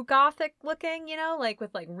too gothic looking, you know, like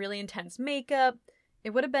with, like, really intense makeup,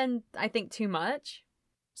 it would have been, I think, too much.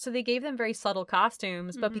 So they gave them very subtle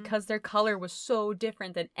costumes, but because their color was so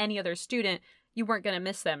different than any other student, you weren't going to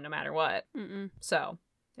miss them no matter what. So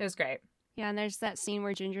it was great. Yeah, and there's that scene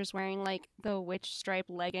where Ginger's wearing, like, the witch stripe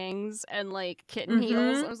leggings and, like, kitten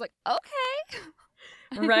heels. I was like, okay.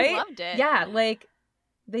 Right? I loved it. Yeah, like,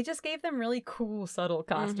 they just gave them really cool, subtle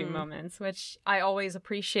costume moments, which I always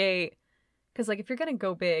appreciate. Because, like, if you're going to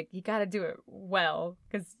go big, you got to do it well.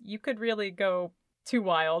 Because you could really go too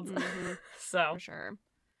wild. So, for sure.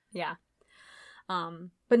 Yeah.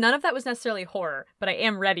 But none of that was necessarily horror. But I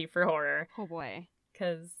am ready for horror. Oh, boy.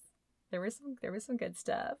 Because there was some good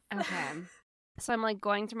stuff. Okay. So I'm, like,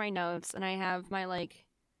 going through my notes, and I have my, like,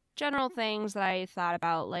 general things that I thought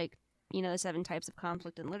about, like, you know, the 7 types of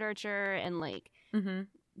conflict in literature and, like,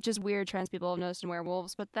 just weird trends people have noticed in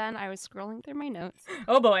werewolves. But then I was scrolling through my notes.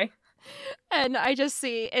 Oh, boy. And I just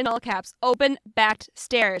see, in all caps, open backed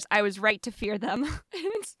stairs. I was right to fear them. And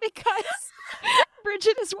it's because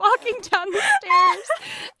Bridget is walking down the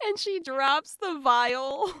stairs and she drops the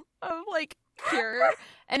vial of, like, cure,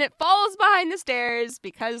 and it falls behind the stairs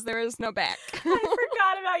because there is no back. I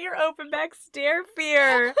forgot about your open back stair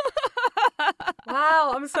fear.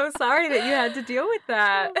 Wow, I'm so sorry that you had to deal with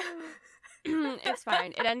that. It's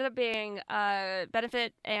fine. It ended up being a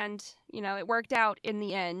benefit, and, you know, it worked out in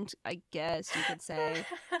the end, I guess you could say,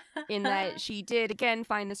 in that she did, again,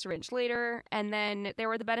 find the syringe later, and then there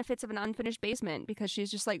were the benefits of an unfinished basement because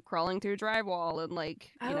she's just, like, crawling through drywall and,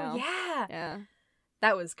 like, you know. Yeah.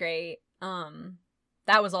 That was great.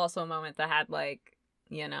 That was also a moment that had, like,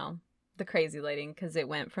 you know, the crazy lighting, because it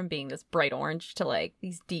went from being this bright orange to, like,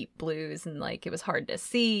 these deep blues, and, like, it was hard to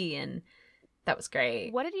see, and that was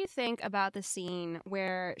great. What did you think about the scene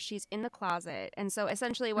where she's in the closet? And so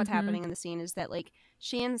essentially what's happening in the scene is that, like,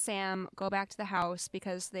 she and Sam go back to the house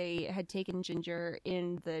because they had taken Ginger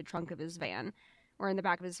in the trunk of his van, or in the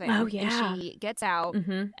back of his van. Oh, yeah. And she gets out,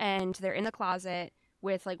 and they're in the closet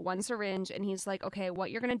with, like, one syringe, and he's like, okay, what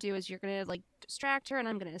you're gonna do is you're gonna, like, distract her, and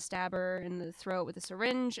I'm gonna stab her in the throat with a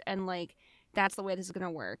syringe, and, like, that's the way this is gonna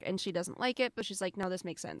work. And she doesn't like it, but she's like, no, this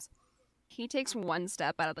makes sense. He takes one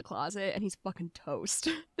step out of the closet and he's fucking toast.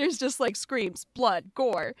 There's just, like, screams, blood,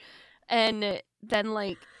 gore. And then,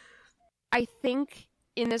 like, I think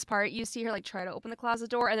in this part you see her, like, try to open the closet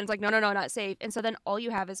door, and then it's like, no, not safe. And so then all you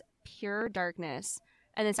have is pure darkness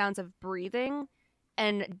and the sounds of breathing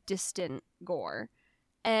and distant gore.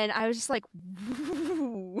 And I was just like,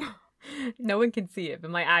 woo. No one can see it,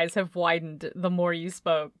 but my eyes have widened the more you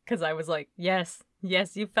spoke, because I was like, yes,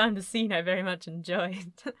 you found a scene I very much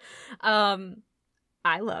enjoyed.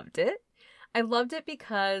 I loved it. I loved it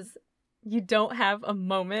because you don't have a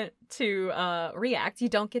moment to react. You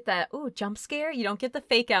don't get that, ooh, jump scare. You don't get the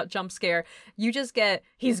fake out jump scare. You just get,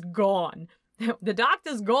 he's gone. The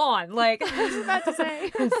doctor's gone. Like, I was about to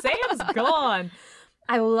say. Sam's gone.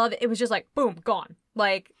 I love it. It was just like, boom, gone.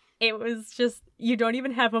 Like, it was just, you don't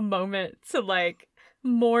even have a moment to, like,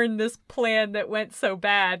 mourn this plan that went so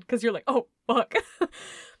bad, because you're like, oh, fuck.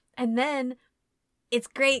 And then it's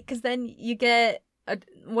great because then you get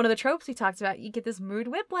one of the tropes we talked about. You get this mood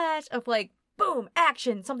whiplash of, like, boom,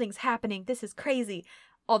 action, something's happening, this is crazy.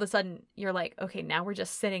 all of a sudden you're like, okay, now we're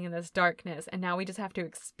just sitting in this darkness, and now we just have to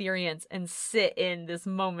experience and sit in this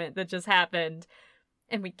moment that just happened,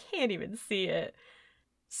 and we can't even see it.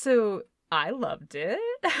 So I loved it.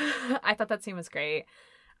 I thought that scene was great.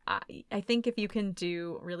 I think if you can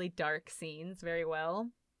do really dark scenes very well,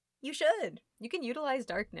 you should. You can utilize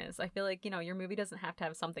darkness. I feel like, your movie doesn't have to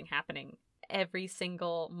have something happening every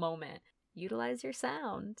single moment. Utilize your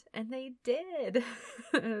sound. And they did.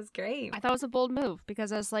 It was great. I thought it was a bold move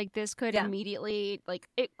because I was like, this could immediately, like,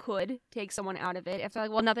 it could take someone out of it. If they're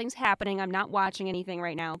like, well, nothing's happening, I'm not watching anything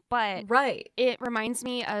right now. But it reminds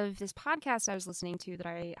me of this podcast I was listening to that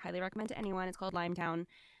I highly recommend to anyone. It's called Limetown.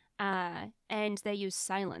 And they use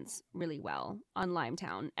silence really well on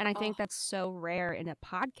Limetown. And I think that's so rare in a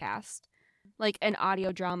podcast, like an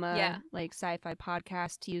audio drama, like sci-fi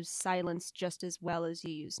podcast, to use silence just as well as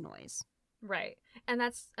you use noise. Right. And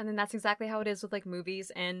then that's exactly how it is with like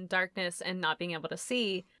movies and darkness and not being able to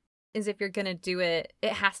see, is if you're going to do it,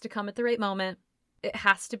 it has to come at the right moment. It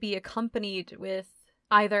has to be accompanied with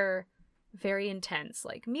either very intense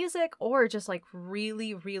like music or just like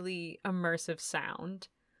really, really immersive sound.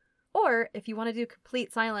 Or if you want to do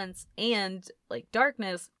complete silence and like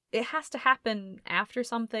darkness, it has to happen after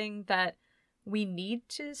something that we need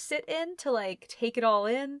to sit in to like take it all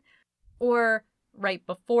in, or right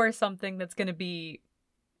before something that's going to be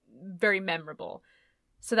very memorable.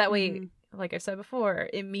 So that way, like I said before,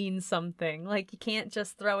 it means something. Like you can't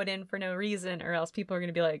just throw it in for no reason, or else people are going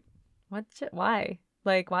to be like, what? Why?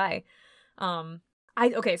 Like, why?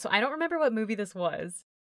 Okay, so I don't remember what movie this was.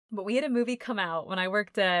 But we had a movie come out when I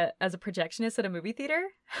worked as a projectionist at a movie theater.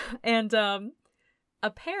 And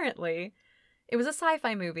apparently it was a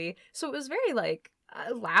sci-fi movie. So it was very like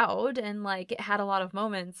loud, and like it had a lot of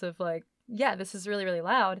moments of like, yeah, this is really, really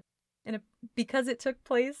loud. And because it took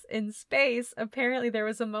place in space, apparently there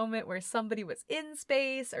was a moment where somebody was in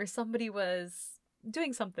space or somebody was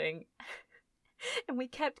doing something. And we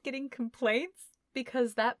kept getting complaints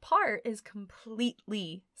because that part is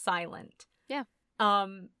completely silent. Yeah.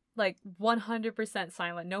 Like 100%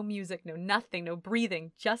 silent, no music, no nothing, no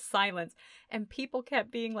breathing, just silence. And people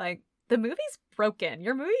kept being like, the movie's broken.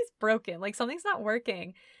 Your movie's broken. Like something's not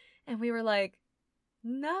working. And we were like,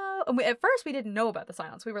 no. And at first we didn't know about the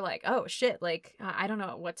silence. We were like, oh shit, like I don't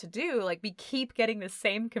know what to do. Like we keep getting the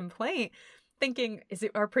same complaint, thinking, is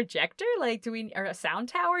it our projector? Like, or a sound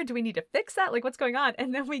tower? Do we need to fix that? Like, what's going on?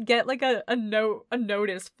 And then we get like a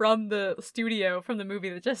notice from the studio, from the movie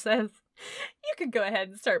that just says, you can go ahead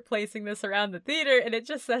and start placing this around the theater. And it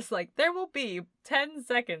just says like, there will be 10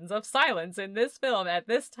 seconds of silence in this film at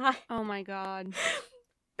this time. Oh my God.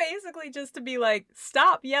 Basically just to be like,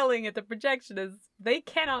 stop yelling at the projectionists. They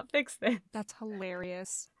cannot fix this. That's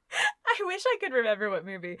hilarious. I wish I could remember what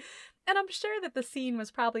movie. And I'm sure that the scene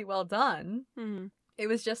was probably well done. Mm-hmm. It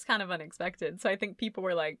was just kind of unexpected. So I think people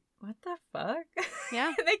were like, what the fuck?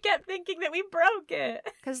 Yeah. They kept thinking that we broke it.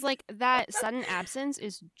 Because, like, that sudden absence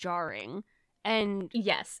is jarring. And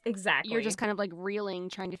yes, exactly. You're just kind of, like, reeling,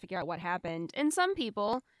 trying to figure out what happened. And some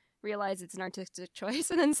people realize it's an artistic choice.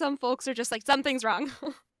 And then some folks are just like, something's wrong.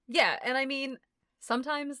 Yeah. And I mean,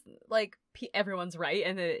 sometimes, like, everyone's right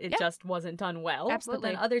and it just wasn't done well. Absolutely. But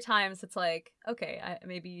then other times it's like, okay,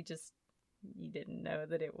 maybe you didn't know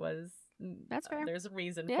that it was. That's fair. There's a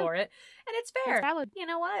reason for it. And it's fair. It's valid. You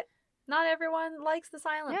know what? Not everyone likes the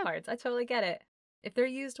silent parts. I totally get it. If they're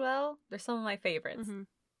used well, they're some of my favorites. Mm-hmm.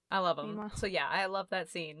 I love them. Meanwhile. So yeah, I love that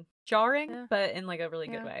scene. Jarring, but in like a really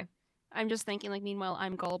good way. I'm just thinking, like, meanwhile,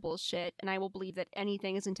 I'm gullible as shit, and I will believe that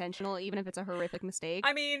anything is intentional, even if it's a horrific mistake.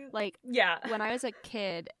 I mean, like, when I was a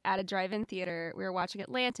kid at a drive-in theater, we were watching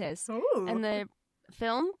Atlantis, and the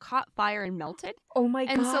film caught fire and melted. Oh my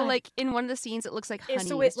God. And so, like, in one of the scenes, it looks like honey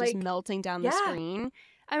is just melting down the screen.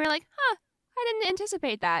 And we're like, I didn't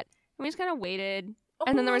anticipate that. And we just kind of waited.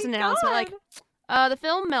 And then there was an announcement, like, the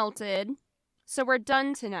film melted, so we're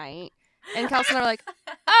done tonight. And Kelsey and I were like,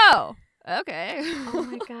 oh, okay. Oh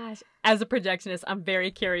my gosh. As a projectionist, I'm very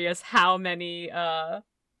curious how many of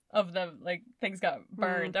the like things got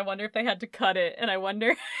burned. I wonder if they had to cut it, and I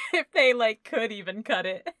wonder if they like could even cut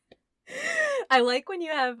it. I like when you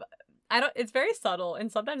have it's very subtle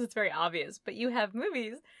and sometimes it's very obvious, but you have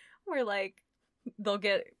movies where like they'll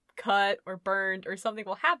get cut or burned or something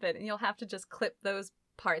will happen and you'll have to just clip those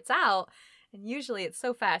parts out, and usually it's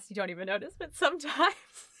so fast you don't even notice, but sometimes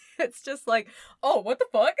it's just like, oh, what the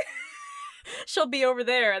fuck? She'll be over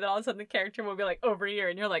there, and then all of a sudden the character will be like over here,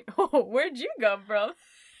 and you're like, oh, where'd you come from?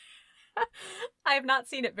 I have not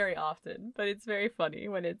seen it very often, but it's very funny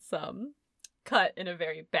when it's cut in a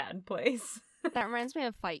very bad place. That reminds me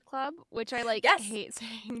of Fight Club, which I like Yes. hate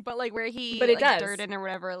saying, but like where he But it like does. Durden or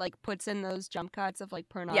whatever like puts in those jump cuts of like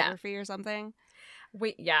pornography or something.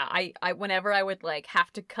 I whenever I would like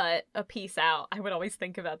have to cut a piece out, I would always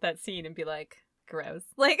think about that scene and be like, gross.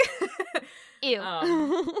 Like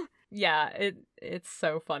Ew. yeah, it's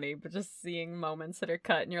so funny, but just seeing moments that are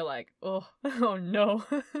cut and you're like, oh no.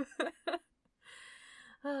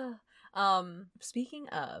 Speaking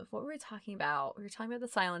of, what were we talking about? We were talking about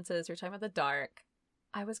the silences, we were talking about the dark.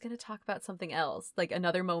 I was going to talk about something else, like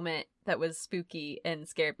another moment that was spooky and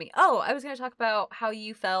scared me. Oh, I was going to talk about how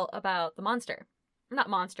you felt about the monster. Not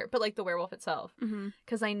monster, but like the werewolf itself.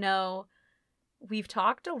 Because I know we've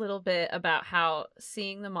talked a little bit about how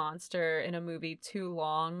seeing the monster in a movie too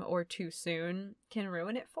long or too soon can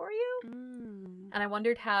ruin it for you. And I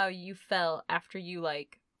wondered how you felt after you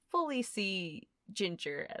like fully see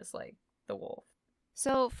Ginger as like the wolf.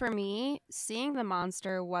 So for me, seeing the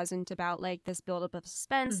monster wasn't about like this buildup of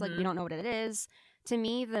suspense, like we don't know what it is. To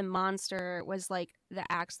me, the monster was like the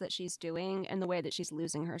acts that she's doing and the way that she's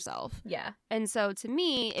losing herself. Yeah. And so to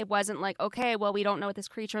me, it wasn't like, okay, well, we don't know what this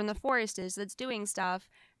creature in the forest is that's doing stuff.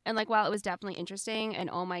 And like, while it was definitely interesting and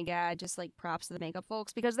oh my God, just like props to the makeup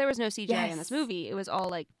folks because there was no CGI in this movie. It was all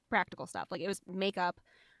like practical stuff. Like it was makeup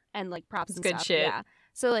and like props and good stuff. shit. Yeah.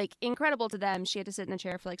 So like incredible to them. She had to sit in a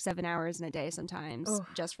chair for like 7 hours in a day sometimes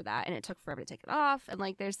just for that. And it took forever to take it off. And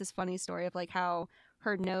like there's this funny story of like how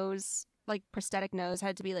her nose, like prosthetic nose,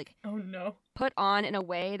 had to be like put on in a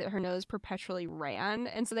way that her nose perpetually ran.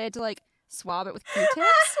 And so they had to like swab it with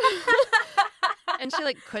Q-tips. And she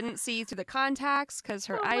like couldn't see through the contacts because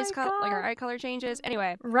her her eye color changes.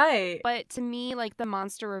 Anyway, right. But to me, like the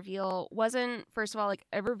monster reveal wasn't first of all like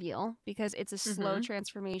a reveal because it's a slow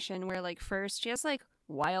transformation where like first she has like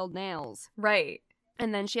wild nails, right,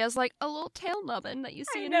 and then she has like a little tail nubbin that you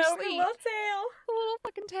see in her her sleep, little tail, a little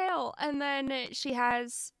fucking tail, and then she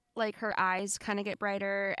has like her eyes kind of get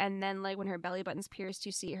brighter, and then like when her belly button's pierced,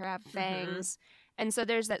 you see her have fangs. And so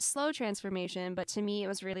there's that slow transformation, but to me it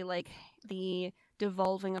was really like the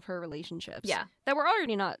devolving of her relationships. Yeah. That were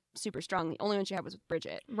already not super strong. The only one she had was with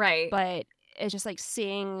Bridget. Right. But it's just like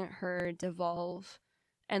seeing her devolve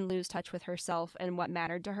and lose touch with herself and what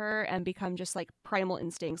mattered to her and become just like primal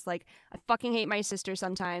instincts. Like, I fucking hate my sister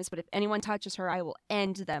sometimes, but if anyone touches her, I will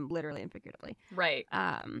end them, literally and figuratively. Right.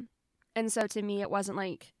 And so to me, it wasn't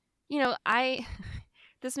like, you know,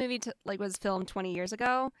 this movie was filmed 20 years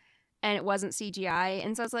ago. And it wasn't CGI,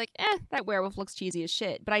 and so I was like, that werewolf looks cheesy as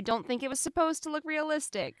shit. But I don't think it was supposed to look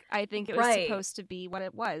realistic. I think it was supposed to be what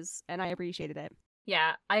it was, and I appreciated it.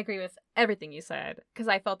 Yeah, I agree with everything you said, because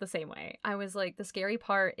I felt the same way. I was like, the scary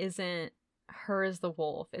part isn't her as the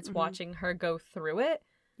wolf. It's watching her go through it.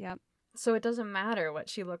 Yep. So it doesn't matter what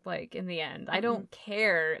she looked like in the end. I don't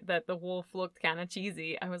care that the wolf looked kind of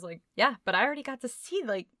cheesy. I was like, yeah, but I already got to see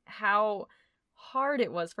like how hard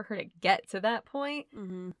it was for her to get to that point.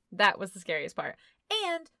 That was the scariest part.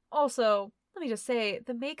 And also, let me just say,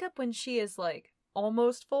 the makeup when she is like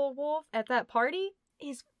almost full wolf at that party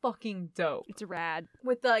is fucking dope. It's rad.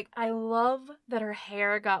 With like, I love that her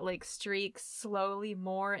hair got like streaks slowly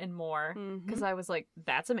more and more, because I was like,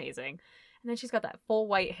 that's amazing. And then she's got that full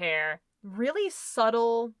white hair, really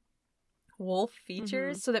subtle wolf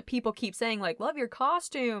features, so that people keep saying like, love your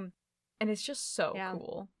costume. And it's just so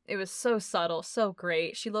cool. It was so subtle, so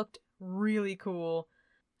great. She looked really cool.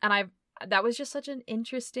 And that was just such an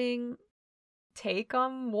interesting take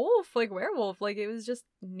on wolf, like werewolf. Like, it was just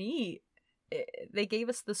neat. They gave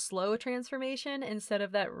us the slow transformation instead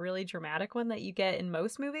of that really dramatic one that you get in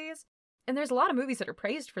most movies. And there's a lot of movies that are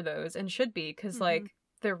praised for those, and should be, because like,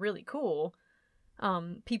 they're really cool.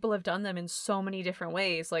 People have done them in so many different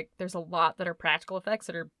ways. Like, there's a lot that are practical effects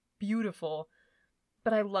that are beautiful.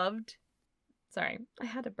 But I loved... Sorry, I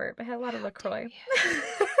had to burp. I had a lot of LaCroix.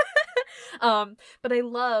 But I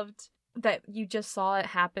loved that you just saw it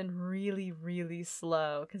happen really, really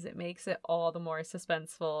slow, because it makes it all the more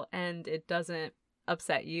suspenseful, and it doesn't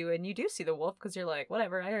upset you. And you do see the wolf because you're like,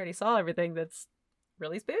 whatever, I already saw everything that's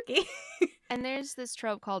really spooky. And there's this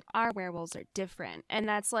trope called our werewolves are different. And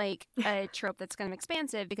that's like a trope that's kind of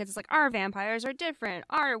expansive, because it's like our vampires are different,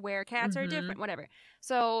 our werecats are different, whatever.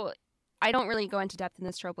 So I don't really go into depth in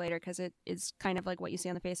this trope later because it is kind of like what you see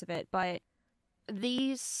on the face of it. But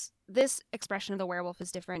this expression of the werewolf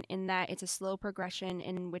is different in that it's a slow progression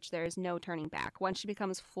in which there is no turning back. Once she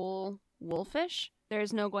becomes full wolfish, there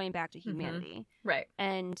is no going back to humanity. Right.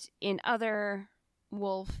 And in other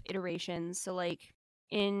wolf iterations, so like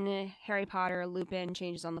in Harry Potter, Lupin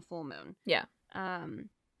changes on the full moon. Yeah. And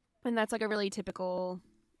that's like a really typical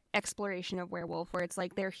exploration of werewolf, where it's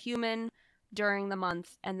like they're human during the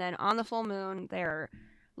month, and then on the full moon they're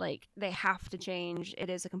like they have to change. It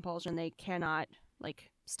is a compulsion. They cannot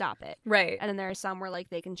like stop it. Right. And then there are some where like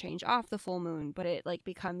they can change off the full moon, but it like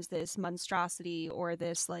becomes this monstrosity or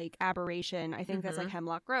this like aberration. I think that's like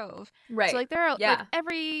Hemlock Grove. Right. So like there are Yeah. like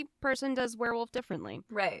every person does werewolf differently.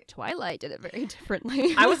 Right. Twilight did it very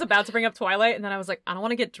differently. I was about to bring up Twilight, and then I was like, I don't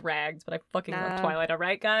want to get dragged, but I fucking love Nah. Twilight. All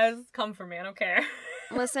right, guys, come for me. I don't care.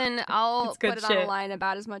 Listen, I'll It's good put it on shit. the line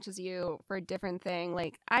about as much as you for a different thing.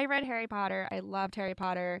 Like, I read Harry Potter. I loved Harry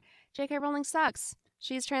Potter. J.K. Rowling sucks.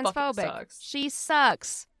 She's transphobic. sucks. She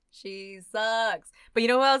sucks. She sucks. But you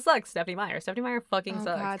know who else sucks? Stephanie Meyer. Stephanie Meyer fucking Oh,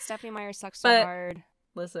 sucks. God. Stephanie Meyer sucks so But- hard.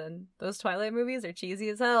 Listen, those Twilight movies are cheesy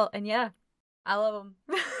as hell, and yeah, I love them.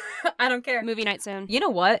 I don't care. Movie night soon. You know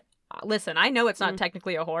what? Listen, I know it's not Mm.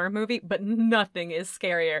 technically a horror movie, but nothing is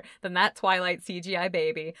scarier than that Twilight CGI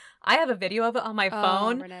baby. I have a video of it on my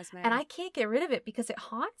phone, Renesmee. and I can't get rid of it because it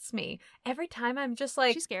haunts me. Every time I'm just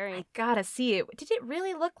like, She's scary. I gotta see it. Did it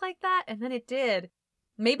really look like that? And then it did.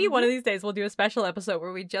 Maybe one of these days we'll do a special episode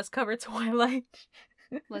where we just cover Twilight.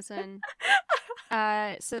 Listen.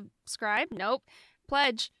 Subscribe? Nope.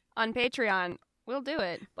 Pledge on Patreon. We'll do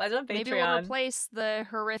it. Pledge on Patreon. Maybe we'll replace the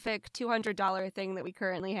horrific $200 thing that we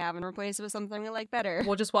currently have and replace it with something we like better.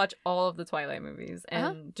 We'll just watch all of the Twilight movies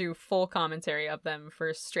and do full commentary of them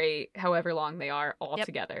for straight however long they are all Yep.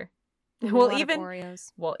 together. Maybe a We'll lot of even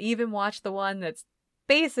Oreos. watch the one that's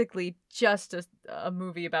basically just a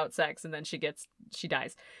movie about sex and then she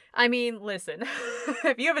dies. I mean, listen,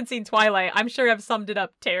 if you haven't seen Twilight, I'm sure I've summed it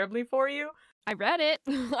up terribly for you. I read it.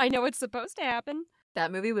 I know it's supposed to happen.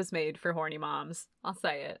 That movie was made for horny moms. I'll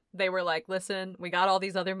say it. They were like, listen, we got all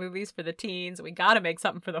these other movies for the teens. We got to make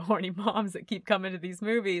something for the horny moms that keep coming to these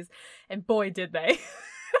movies. And boy, did they.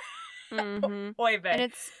 Mm-hmm. Boy, they. And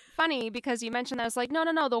it's funny because you mentioned that. I was like, no,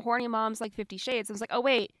 the horny mom's like 50 Shades. I was like, oh,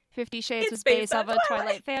 wait, 50 Shades It's was based based on off a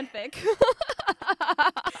Twilight fanfic.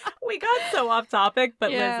 We got so off topic,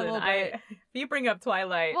 but Yeah, a listen, little bit. if you bring up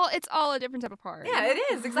Twilight. Well, it's all a different type of horror. yeah, it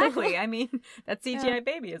is, exactly. I mean, that CGI Yeah.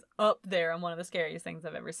 baby is up there on one of the scariest things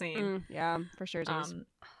I've ever seen. Yeah, for sure.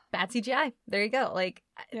 Bad CGI. There you go. Like,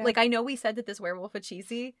 Yeah. like I know we said that this werewolf was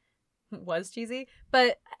cheesy,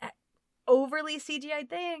 but overly CGI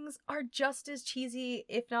things are just as cheesy,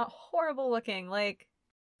 if not horrible looking. Like,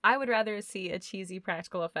 I would rather see a cheesy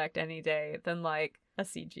practical effect any day than like a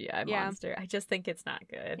CGI Yeah. monster. I just think it's not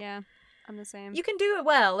good. Yeah, I'm the same. You can do it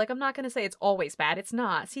well. Like, I'm not going to say it's always bad. It's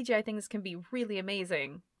not. CGI things can be really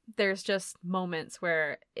amazing. There's just moments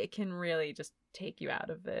where it can really just take you out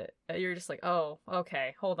of it. You're just like, oh,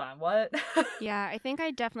 okay, hold on, what? Yeah, I think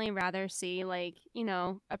I'd definitely rather see, like, you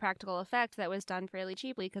know, a practical effect that was done fairly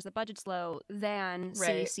cheaply because the budget's low than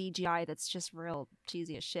Right. see CGI that's just real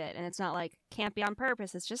cheesy as shit. And it's not like, can't be on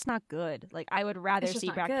purpose. It's just not good. Like, I would rather It's just see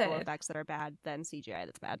not practical good. effects that are bad than CGI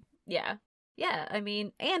that's bad. Yeah. Yeah, I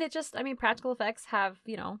mean, and it just, I mean, practical effects have,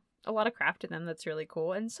 you know, a lot of craft in them that's really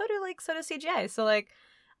cool. And so does CGI. So, like,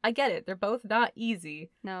 I get it. They're both not easy,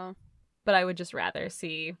 No. but I would just rather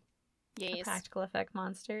see a Yes. practical effect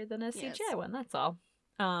monster than a Yes. CGI one. That's all.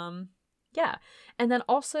 Yeah. And then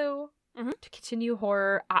also, Mhm. to continue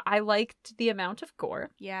horror, I liked the amount of gore.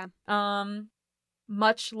 Yeah.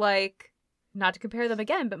 Much like, not to compare them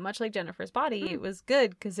again, but much like Jennifer's Body, Mm. it was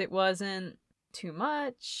good because it wasn't too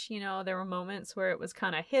much. You know, there were moments where it was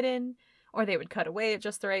kind of hidden, or they would cut away at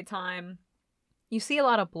just the right time. You see a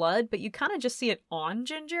lot of blood, but you kind of just see it on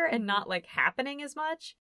Ginger and not like happening as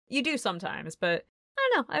much. You do sometimes, but I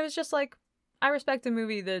don't know. I was just like, I respect a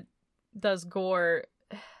movie that does gore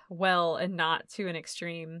well and not to an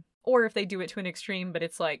extreme. Or if they do it to an extreme, but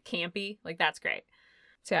it's like campy, like that's great.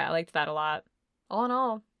 So yeah, I liked that a lot. All in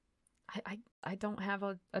all, I don't have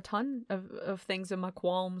a ton of things in my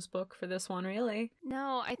qualms book for this one, really.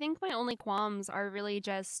 No, I think my only qualms are really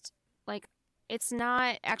just, like, it's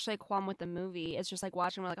not actually a qualm with the movie. It's just like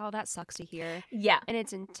watching, we're like, oh, that sucks to hear. Yeah. And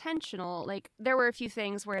it's intentional. Like, there were a few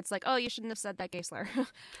things where it's like, oh, you shouldn't have said that gay slur.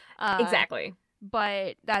 Exactly.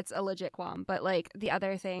 But that's a legit qualm. But, like, the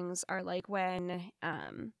other things are, like, when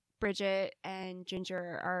Bridget and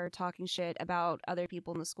Ginger are talking shit about other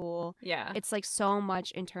people in the school. Yeah. It's, like, so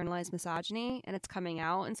much internalized misogyny, and it's coming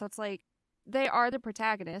out. And so it's, like, they are the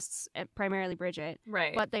protagonists, primarily Bridget.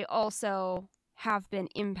 Right. But they also have been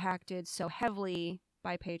impacted so heavily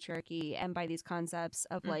by patriarchy and by these concepts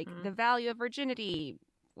of, like, Mhm. the value of virginity,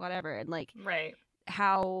 whatever, and, like, right.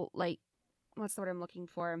 how, like, what's the word I'm looking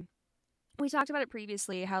for? We talked about it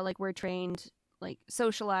previously, how, like, we're trained, like,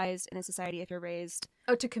 socialized in a society if you're raised.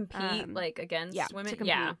 Oh, to compete, like, against Yeah, women? to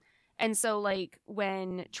compete. Yeah. And so, like,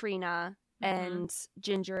 when Trina Mhm. and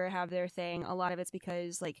Ginger have their thing, a lot of it's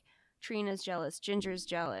because, like, Trina's jealous, Ginger's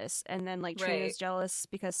jealous, and then like Trina's Right. jealous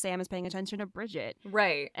because Sam is paying attention to Bridget.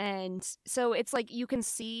 Right. And so it's like you can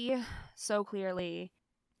see so clearly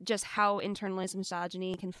just how internalized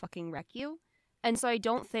misogyny can fucking wreck you. And so I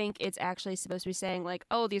don't think it's actually supposed to be saying like,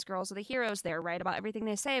 oh, these girls are the heroes, they're right about everything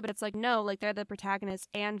they say, but it's like, no, like they're the protagonists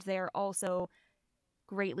and they're also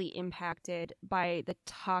greatly impacted by the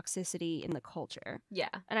toxicity in the culture. Yeah.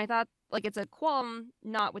 And I thought like it's a qualm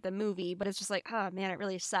not with the movie, but it's just like, oh man, it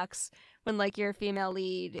really sucks when like your female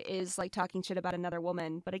lead is like talking shit about another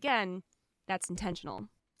woman. But again, that's intentional.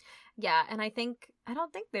 Yeah, and I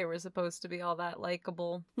don't think they were supposed to be all that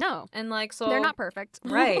likable. No. And like so They're not perfect.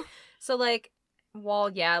 Right. So like while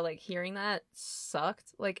yeah, like hearing that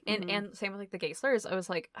sucked. Like Mhm. and same with like the gay slurs, I was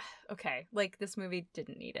like, okay, like this movie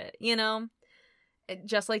didn't need it, you know?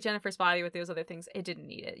 Just like Jennifer's Body with those other things, it didn't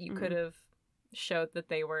need it. You Mhm. could have showed that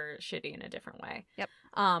they were shitty in a different way. Yep.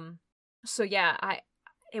 So yeah,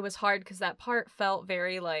 it was hard because that part felt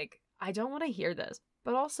very like, I don't want to hear this.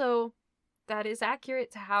 But also that is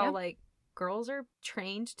accurate to how Yep. like girls are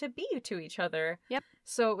trained to be to each other. Yep.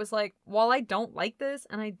 So it was like, while I don't like this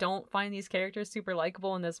and I don't find these characters super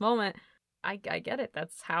likable in this moment, I get it.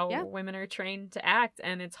 That's how Yeah. women are trained to act,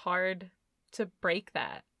 and it's hard to break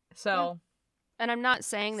that. So And I'm not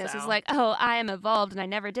saying this is So. like, oh, I am evolved and I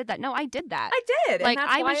never did that. No, I did that. I did. Like and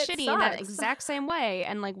that's I why was it shitty in that sucks. exact same way.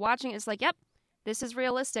 And like watching it's like, yep, this is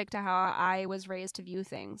realistic to how I was raised to view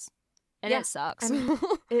things. And Yeah, it sucks. I mean,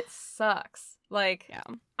 It sucks. Like, yeah.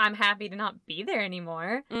 I'm happy to not be there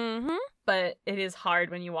anymore, Mm-hmm. but it is hard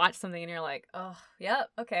when you watch something and you're like, oh, yep,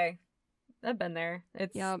 okay, I've been there.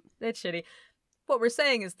 It's shitty. What we're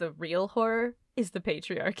saying is the real horror is the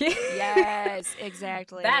patriarchy. Yes,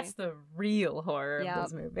 exactly. That's the real horror Yep. of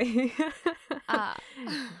this movie.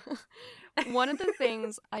 One of the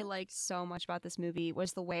things I liked so much about this movie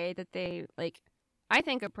was the way that they, like, I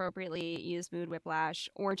think appropriately used mood whiplash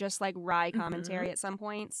or just, like, wry commentary at some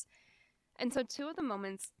points. And so two of the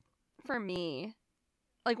moments for me,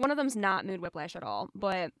 like, one of them's not mood whiplash at all,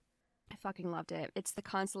 but I fucking loved it. It's the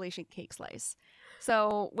Constellation cake slice.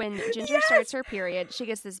 So when Ginger Yes! starts her period, she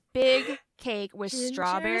gets this big cake with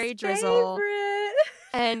strawberry Ginger's drizzle. favorite.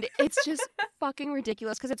 And it's just fucking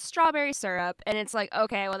ridiculous because it's strawberry syrup. And it's like,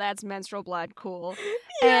 okay, well, that's menstrual blood. Cool.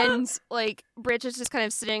 Yeah. And, like, Bridget's just kind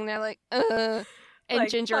of sitting there like, ugh. And Like,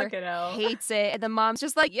 Ginger fuck it out. hates it. And the mom's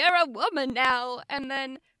just like, you're a woman now. And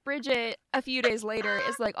then Bridget, a few days later,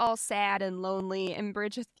 is, like, all sad and lonely. And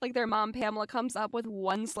Bridget, like, their mom, Pamela, comes up with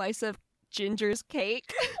one slice of Ginger's cake.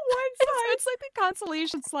 One So side. it's like the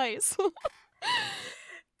consolation slice.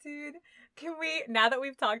 Dude, can we, now that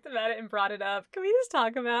we've talked about it and brought it up, can we just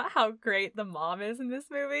talk about how great the mom is in this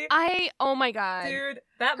movie? Oh my God. Dude,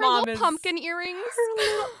 that Her mom little is pumpkin earrings.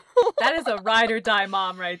 that is a ride or die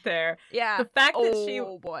mom right there. Yeah. The fact that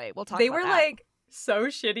Oh boy, we'll talk they about were that. like so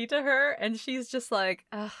shitty to her, and she's just like,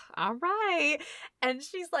 ugh, all right, and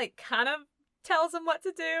she's like kind of tells them what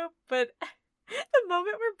to do, but the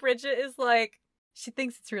moment where Bridget is like, she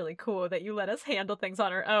thinks it's really cool that you let us handle things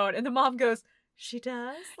on our own, and the mom goes, she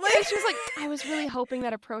does. Like she was like, I was really hoping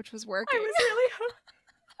that approach was working. I was really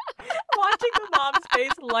watching the mom's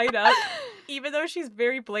face light up, even though she's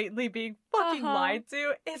very blatantly being fucking lied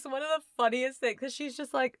to, is one of the funniest things, because she's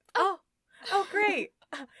just like, oh great,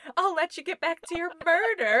 I'll let you get back to your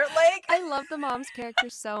murder. Like, I love the mom's character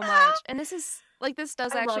so much. And this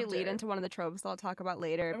does I actually loved lead her. into one of the tropes that I'll talk about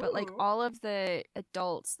later. But like Ooh. all of the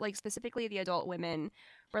adults, like specifically the adult women,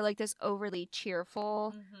 were like this overly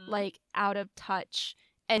cheerful, like out of touch.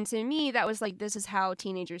 And to me, that was like, this is how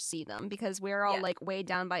teenagers see them, because we're all Yeah. like weighed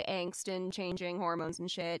down by angst and changing hormones and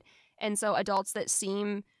shit. And so adults that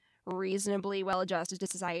seem reasonably well adjusted to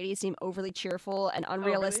society seem overly cheerful and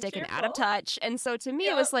unrealistic and out of cheerful. touch. And so to me, it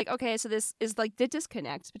Yep. was like, okay, so this is like the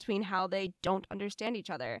disconnect between how they don't understand each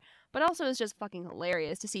other. But also it's just fucking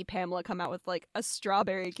hilarious to see Pamela come out with like a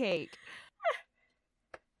strawberry cake.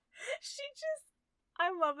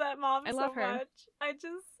 I love that mom I so love her. much.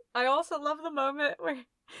 I also love the moment where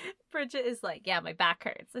Bridget is like, yeah, my back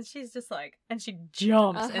hurts. And she's just like, and she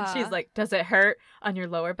jumps and she's Uh-huh. like, does it hurt on your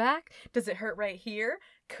lower back? Does it hurt right here?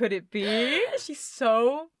 Could it be? She's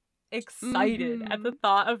so excited at the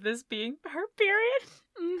thought of this being her period.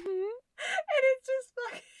 Mm-hmm. And it just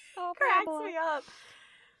fucking Oh, cracks Pamela. me up.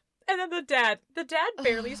 And then the dad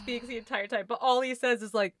barely speaks the entire time, but all he says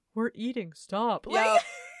is like, we're eating, stop. Like, Yep.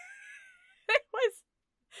 it was,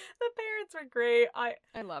 the parents were great.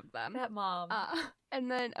 I loved them. That mom. And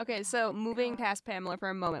then, okay, so moving past Pamela for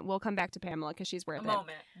a moment, we'll come back to Pamela because she's worth a it.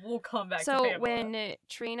 moment. We'll come back to So Pamela. when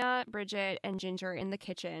Trina, Bridget, and Ginger are in the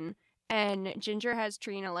kitchen, and Ginger has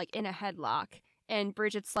Trina like in a headlock, and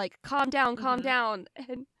Bridget's like, calm down, Mhm.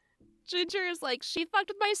 and Ginger is like, she fucked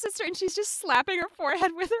with my sister, and she's just slapping her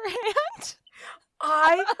forehead with her hand.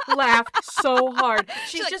 I laughed so hard.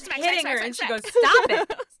 She's like, just smack, hitting smack, her, and she smack, goes, smack. "Stop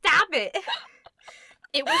it! Stop it!"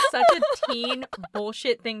 It was such a teen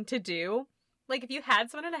bullshit thing to do. Like, if you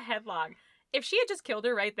had someone in a headlock, if she had just killed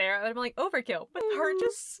her right there, I would have been like, overkill. But her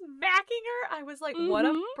just smacking her, I was like, what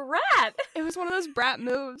a brat! It was one of those brat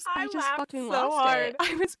moves. I just laughed fucking so lost hard. it.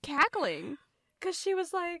 I was cackling. Because she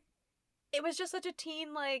was like, it was just such a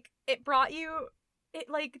teen, like, it brought you, it,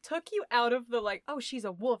 like, took you out of the, like, oh, she's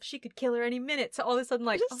a wolf, she could kill her any minute, to all of a sudden,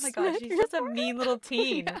 like, Just oh my god, smack she's her just a forehead. mean little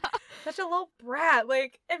teen. Yeah. Such a little brat,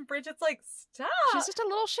 like, and Bridget's like, stop! She's just a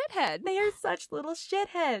little shithead. They are such little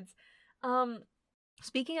shitheads.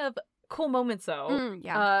 Speaking of cool moments, though,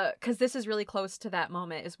 Yeah. because this is really close to that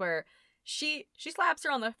moment, is where she slaps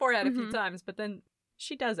her on the forehead a few times, but then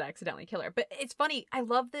she does accidentally kill her. But it's funny, I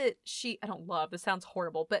love that I don't love, this sounds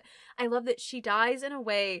horrible, but I love that she dies in a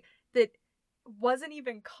way that wasn't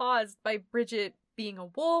even caused by Bridget being a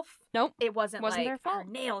wolf. Nope. It wasn't like their fault. her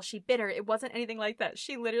nail, she bit her. It wasn't anything like that.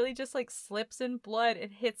 She literally just like slips in blood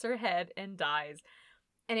and hits her head and dies.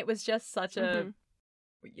 And it was just such a,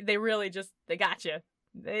 they really just, they got you.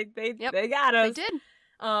 They got us. They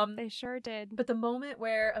did. They sure did. But the moment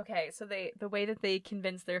where, okay, so the way that they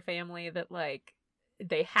convince their family that like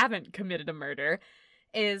they haven't committed a murder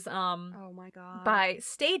is oh my god, by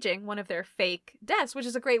staging one of their fake deaths, which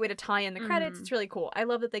is a great way to tie in the credits. It's really cool. I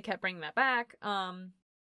love that they kept bringing that back.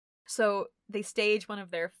 So they stage one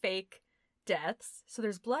of their fake deaths. So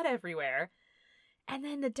there's blood everywhere. And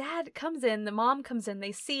then the dad comes in, the mom comes in,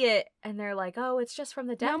 they see it, and they're like, oh, it's just from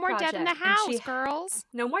the death no more project. death in the And house, girls.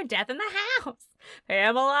 no more death in the house.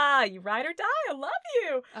 Pamela, you ride or die. I love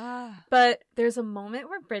you. Ah. But there's a moment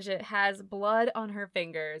where Bridget has blood on her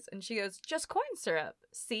fingers, and she goes, just corn syrup.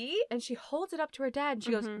 See? And she holds it up to her dad, and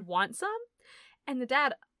she goes, want some? And the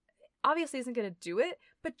dad obviously isn't going to do it,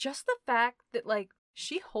 but just the fact that, like,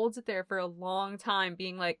 she holds it there for a long time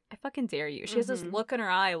being like, I fucking dare you. She has this look in her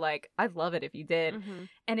eye like, I'd love it if you did.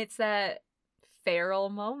 And it's that feral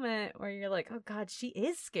moment where you're like, oh god, she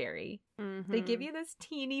is scary. They give you this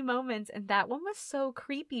teeny moments, and that one was so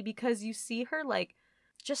creepy because you see her like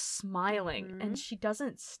just smiling and she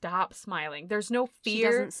doesn't stop smiling. There's no fear. She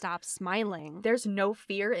doesn't stop smiling. There's no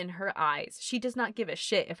fear in her eyes. She does not give a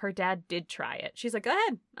shit if her dad did try it. She's like, go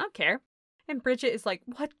ahead, I don't care. And Bridget is like,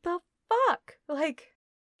 what the fuck? Like,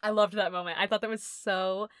 I loved that moment. I thought that was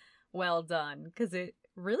so well done because it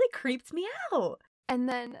really creeped me out. And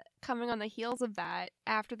then coming on the heels of that,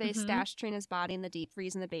 after they stash Trina's body in the deep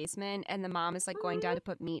freeze in the basement, and the mom is like going down to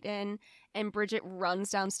put meat in, and Bridget runs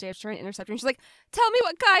downstairs to try and intercept her, and she's like, tell me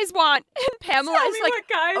what guys want. And Pamela is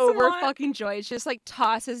like over fucking joyed. She just like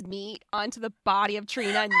tosses meat onto the body of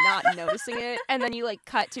Trina, not noticing it. And then you like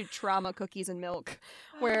cut to trauma cookies and milk,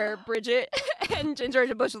 where Bridget and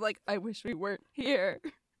Ginger Bush is like, I wish we weren't here.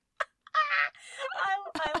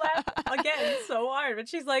 I laughed again so hard, but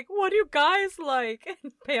she's like, what do guys like?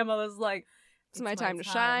 And Pamela's like, it's my time to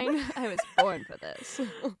shine. I was born for this.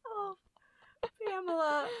 Oh,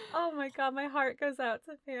 Pamela. Oh my god, my heart goes out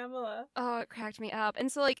to Pamela. Oh, it cracked me up.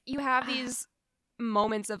 And so, like, you have these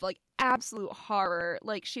moments of, like, absolute horror.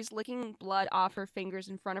 Like, she's licking blood off her fingers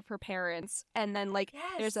in front of her parents. And then, like,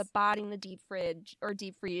 there's a body in the deep fridge or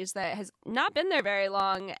deep freeze that has not been there very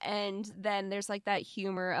long. And then there's, like, that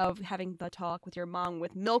humor of having the talk with your mom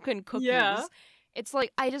with milk and cookies. Yeah. It's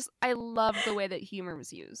like, I love the way that humor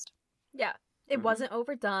was used. Yeah. It wasn't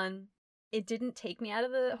overdone. It didn't take me out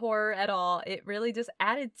of the horror at all. It really just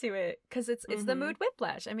added to it because it's the mood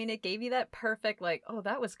whiplash. I mean, it gave you that perfect, like, oh,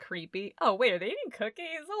 that was creepy. Oh, wait, are they eating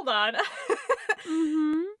cookies? Hold on.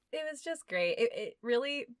 It was just great. It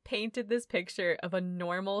really painted this picture of a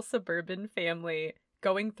normal suburban family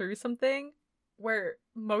going through something where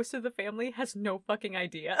most of the family has no fucking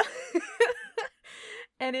idea.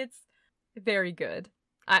 And it's very good.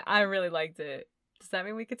 I really liked it. Does that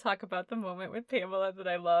mean we could talk about the moment with Pamela that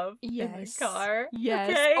I love in the car?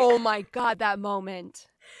 Yes. Okay. Oh my god, that moment.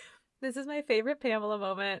 This is my favorite Pamela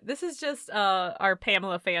moment. This is just our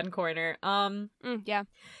Pamela fan corner. Yeah.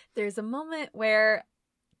 There's a moment where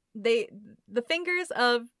the fingers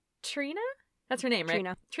of Trina, that's her name, right?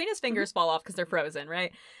 Trina's fingers fall off because they're frozen,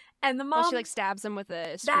 right? And the mom, she like stabs him with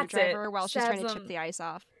a screwdriver while she's trying to chip the ice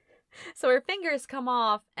off. So her fingers come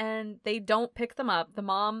off and they don't pick them up.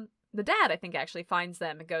 The dad, I think, actually finds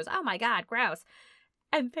them and goes, oh my god, gross.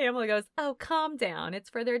 And Pamela goes, oh, calm down. It's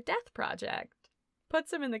for their death project.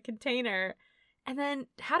 Puts them in the container. And then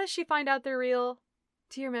how does she find out they're real?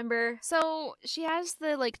 Do you remember? So she has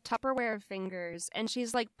the like Tupperware fingers and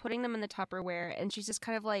she's like putting them in the Tupperware and she's just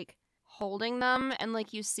kind of like holding them, and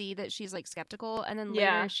like you see that she's like skeptical, and then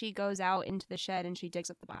Yeah. later she goes out into the shed and she digs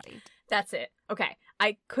up the body. That's it. Okay.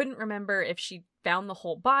 I couldn't remember if she found the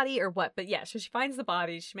whole body or what, but yeah, so she finds the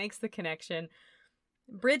body, she makes the connection.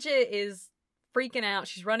 Bridget is freaking out.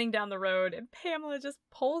 She's running down the road, and Pamela just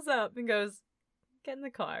pulls up and goes, "Get in the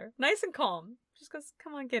car." Nice and calm. She just goes,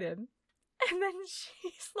 "Come on, get in." And then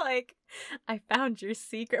she's like, "I found your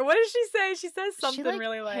secret." What does she say? She says something she,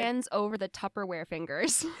 really like, hands over the Tupperware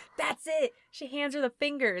fingers. "That's it." She hands her the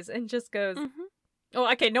fingers and just goes, Mhm.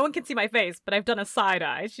 "Oh, okay, no one can see my face, but I've done a side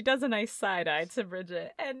eye." She does a nice side eye to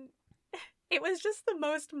Bridget. And it was just the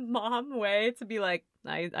most mom way to be like,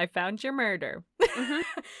 I found your murder. Mhm.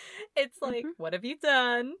 It's like, Mhm. what have you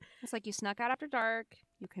done? It's like you snuck out after dark.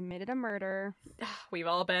 You committed a murder. We've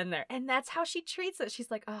all been there. And that's how she treats it. She's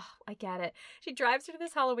like, "Oh, I get it." She drives her to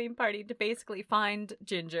this Halloween party to basically find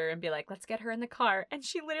Ginger and be like, "Let's get her in the car." And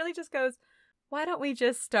she literally just goes, "Why don't we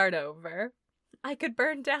just start over? I could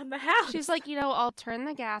burn down the house." She's like, I'll turn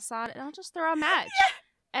the gas on and I'll just throw a match.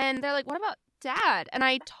 And they're like, "What about Dad?" And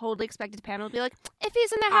I totally expected Pamela to be like, "If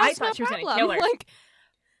he's in the I house, thought no she was gonna problem." kill her. Like,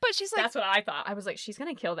 but she's like, That's what I thought. I was like, she's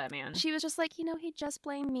gonna kill that man. she was just like, he just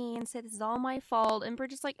blamed me and said this is all my fault. And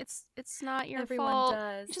Bridget's like, it's not your Everyone fault.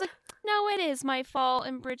 does. She's like, "No, it is my fault."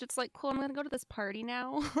 And Bridget's like, "Cool, I'm gonna go to this party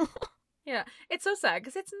now." Yeah, it's so sad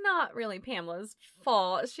because it's not really Pamela's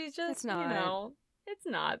fault. She's just, It's not. it's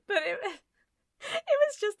not. But it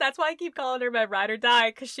was just, that's why I keep calling her my ride or die,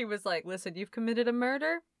 because she was like, "Listen, you've committed a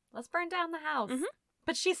murder. Let's burn down the house." Mhm.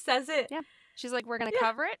 But she says it. Yeah. She's like, "We're gonna Yeah.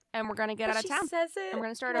 cover it and we're gonna get but out of she town." says it and we're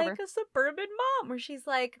gonna start like over. a suburban mom, where she's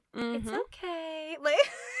like, "It's Mhm. okay." Like,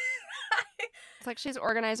 It's like she's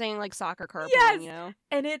organizing like soccer carpooling, Yes!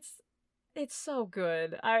 And it's so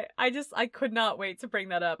good. I could not wait to bring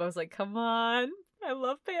that up. I was like, come on. I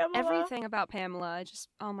love Pamela. Everything about Pamela, just,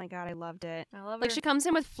 oh my god, I loved it. I love her. Like, she comes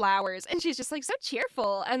in with flowers, and she's just, like, so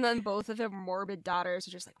cheerful. And then both of her morbid daughters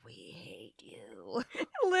are just like, "We hate you."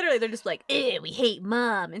 Literally, they're just like, "Ew, we hate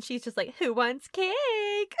Mom." And she's just like, "Who wants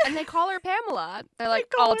cake?" And they call her Pamela. They're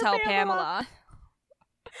like, call "I'll her tell Pamela." Pamela."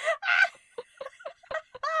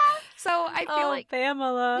 So I feel like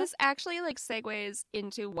Pamela. this actually, like, segues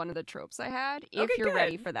into one of the tropes I had, if Okay, you're good.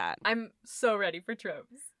 ready for that. I'm so ready for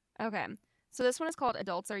tropes. Okay. So this one is called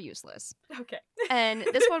Adults Are Useless. Okay. And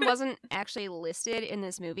this one wasn't actually listed in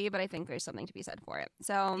this movie, but I think there's something to be said for it.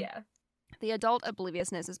 So Yeah. the adult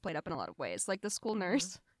obliviousness is played up in a lot of ways, like the school Mhm.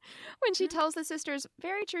 nurse when she Mhm. tells the sisters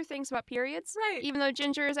very true things about periods, Right. even though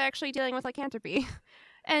Ginger is actually dealing with lycanthropy.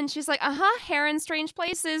 And she's like, hair in strange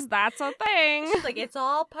places, that's a thing. She's like, "It's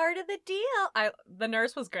all part of the deal." The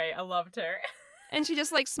nurse was great. I loved her. And she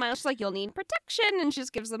just like smiles, she's like, "You'll need protection," and she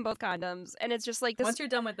just gives them both condoms. And it's just like this. Once you're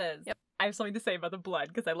done with this, Yep. I have something to say about the blood,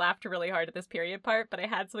 because I laughed really hard at this period part, but I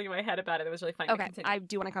had something in my head about it that was really funny. Okay, Continue. I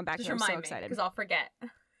do want to come back Just to it. I'm so remind me, excited. because I'll forget.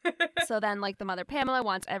 So then, like, the mother Pamela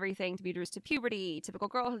wants everything to be reduced to puberty, typical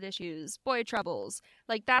girlhood issues, boy troubles.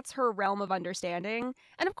 Like, that's her realm of understanding.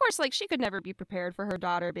 And of course, like, she could never be prepared for her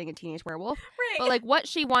daughter being a teenage werewolf. Right. But, like, what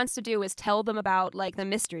she wants to do is tell them about, like, the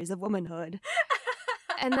mysteries of womanhood.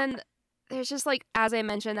 And then there's just, like, as I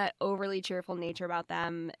mentioned, that overly cheerful nature about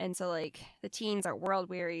them. And so, like, the teens are world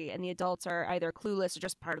weary and the adults are either clueless or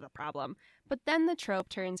just part of the problem. But then the trope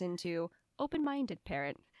turns into open-minded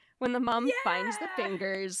parent. When the mom finds the Yeah.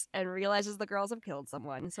 fingers and realizes the girls have killed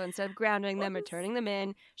someone. So instead of grounding them or Whoops. turning them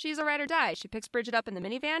in, she's a ride or die. She picks Bridget up in the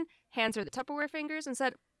minivan, hands her the Tupperware fingers, and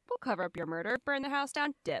said, "We'll cover up your murder, burn the house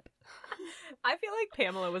down, dip." I feel like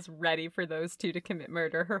Pamela was ready for those two to commit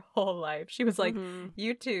murder her whole life. She was like, Mhm.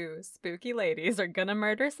 "You two spooky ladies are gonna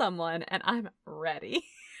murder someone, and I'm ready."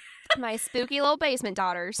 My spooky little basement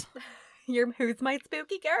daughters. Who's my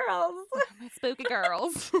spooky girls? My spooky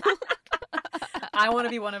girls. I want to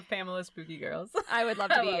be one of Pamela's spooky girls. I would love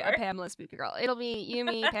to I be love a her. Pamela spooky girl. It'll be you,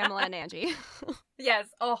 me, Pamela, and Angie. Yes.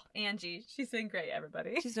 Oh, Angie. She's doing great,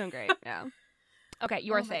 everybody. She's doing great. Yeah. Okay,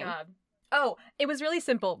 your Oh my thing. God. Oh, it was really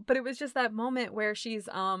simple, but it was just that moment where she's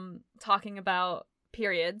talking about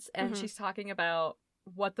periods, and Mhm. she's talking about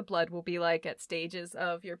what the blood will be like at stages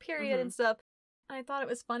of your period Mhm. and stuff. And I thought it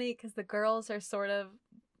was funny because the girls are sort of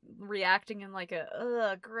reacting in like a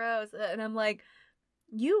ugh, gross, and I'm like,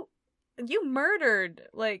 you murdered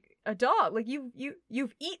like a dog, like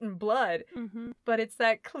you've eaten blood. Mm-hmm. But it's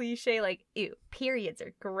that cliche like, ew, periods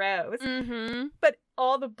are gross. Mm-hmm. But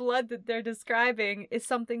all the blood that they're describing is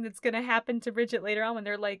something that's going to happen to Bridget later on when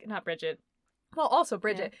they're like, not Bridget, well, also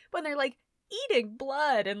Bridget, when they're like eating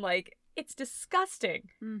blood and like, it's disgusting.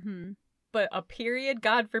 Mm-hmm. But a period,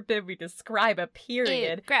 God forbid we describe a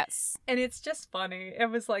period. Ew, gross. And it's just funny. It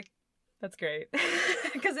was like, That's great.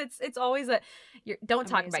 Because it's always don't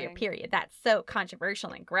talk about your Amazing. period. That's so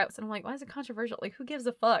controversial and gross. And I'm like, why is it controversial? Like, who gives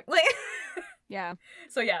a fuck? Like, Yeah.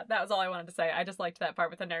 so yeah, that was all I wanted to say. I just liked that part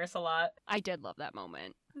with the nurse a lot. I did love that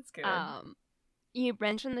moment. That's good. You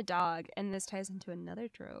mentioned the dog, and this ties into another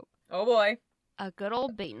trope. Oh boy. A good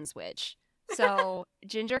old bait and switch. So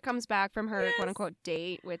Ginger comes back from her Yes. quote unquote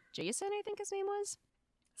date with Jason, I think his name was.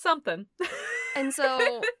 Something. And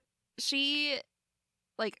so she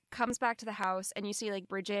like comes back to the house, and you see like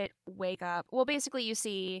Bridget wake up. Well, basically you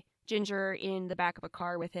see Ginger in the back of a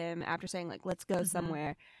car with him after saying like, let's go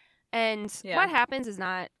somewhere. And Yeah. what happens is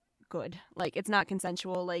not good. Like, it's not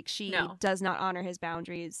consensual. Like, she No. does not honor his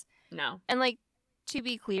boundaries. No. And like, to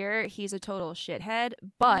be clear, he's a total shithead,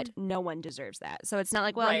 but no one deserves that. So it's not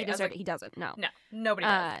like, well, Right, he I was deserved like, it. He doesn't. No. No. Nobody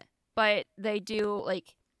does. But they do,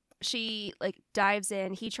 like, she, like, dives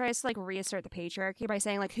in. He tries to, like, reassert the patriarchy by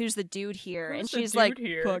saying, like, who's the dude here? Who's and the she's dude like,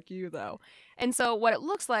 here? fuck you, though. And so what it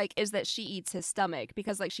looks like is that she eats his stomach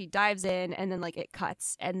because, like, she dives in and then, like, it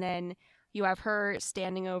cuts. And then you have her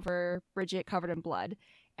standing over Bridget covered in blood.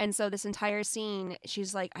 And so this entire scene,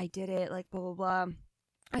 she's like, I did it, like, blah, blah, blah.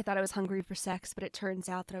 I thought I was hungry for sex, but it turns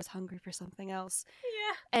out that I was hungry for something else.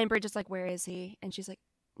 Yeah. And Bridget's like, where is he? And she's like,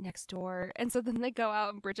 next door. And so then they go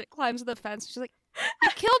out and Bridget climbs the fence. She's like, you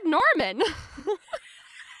killed Norman.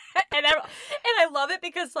 and I love it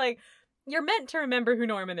because, like, you're meant to remember who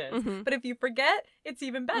Norman is. Mhm. But if you forget, it's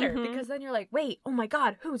even better Mhm. because then you're like, wait, oh my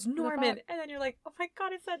god, who's the Norman? fuck? And then you're like, oh my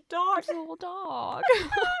god, it's that dog. It's a little dog.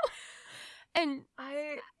 And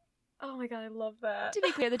Oh my god, I love that. to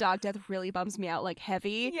be clear, the dog death really bums me out like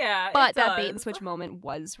heavy. Yeah, But it that does. bait and switch moment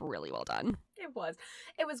was really well done. It was.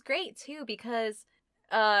 It was great too because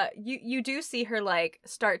you do see her like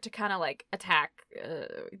start to kind of like attack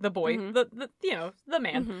the boy, Mhm. the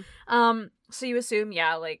man. Mhm. So you assume,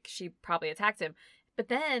 yeah, like she probably attacked him. But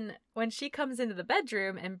then when she comes into the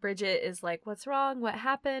bedroom and Bridget is like, what's wrong? What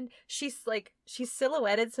happened? She's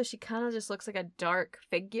silhouetted, so she kind of just looks like a dark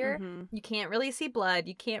figure. Mhm. You can't really see blood.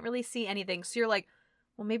 You can't really see anything. So you're like,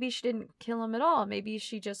 well, maybe she didn't kill him at all. Maybe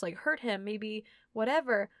she just like hurt him. Maybe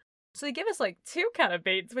whatever. So they give us like two kind of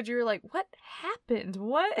baits, but you were like, what happened?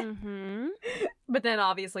 What? Mhm. But then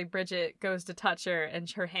obviously Bridget goes to touch her and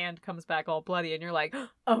her hand comes back all bloody and you're like,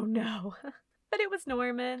 oh no. But it was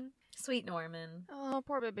Norman. Sweet Norman. Oh,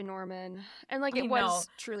 poor baby Norman. And like I it was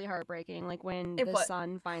know. truly heartbreaking. Like when It the was.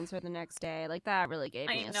 son finds her the next day, like that really gave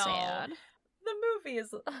I me a know. sad. The movie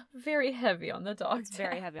is very heavy on the dog. It's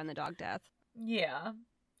very death. heavy on the dog death. Yeah.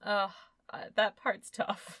 That part's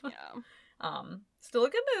tough. Yeah. Still a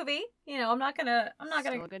good movie. You know, I'm not gonna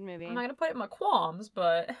Still a good movie. I'm not gonna put it in my qualms,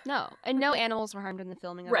 but No, and no animals were harmed in the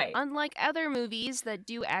filming of Right. it, unlike other movies that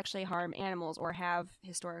do actually harm animals or have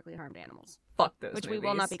historically harmed animals. fuck those Which movies. we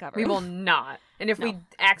will not be covering. We will not. And if we No.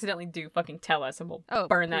 accidentally do, fucking tell us and we'll Oh,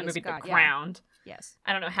 burn that please, movie to God, the yeah. ground. Yes.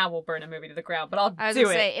 I don't know how we'll burn a movie to the ground, but I'll I was do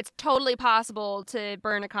gonna it. say, it's totally possible to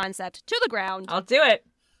burn a concept to the ground. I'll do it.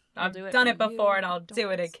 I'll I've do it done for it before you, and I'll do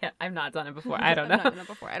it don't. again. I've not done it before. I don't know. I've not done it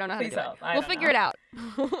before. I don't know how Please to do help. it. I We'll don't figure it out.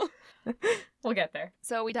 We'll get there.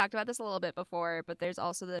 So we talked about this a little bit before, but there's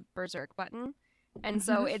also the berserk button. And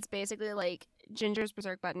so Mhm. it's basically like Ginger's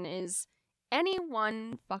berserk button is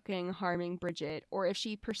anyone fucking harming Bridget, or if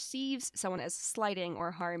she perceives someone as slighting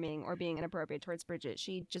or harming or being inappropriate towards Bridget,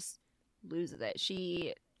 she just loses it.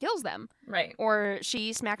 She kills them, Right. or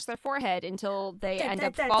she smacks their forehead until they Da, end da,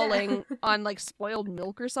 up da, da. falling on like spoiled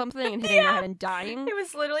milk or something and hitting their Yeah. head and dying. It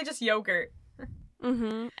was literally just yogurt.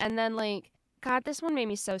 Mm-hmm. And then like, God, this one made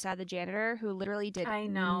me so sad. The janitor who literally did I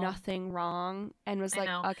know. nothing wrong and was I like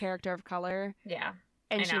know. a character of color, Yeah.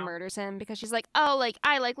 and I she know. murders him because she's like, oh, like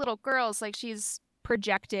I like little girls. Like she's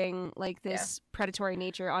projecting like this predatory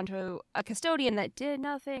nature onto a custodian that did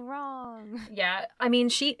nothing wrong. Yeah. I mean,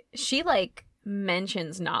 she like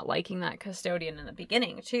mentions not liking that custodian in the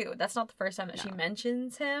beginning too. That's not the first time that she No.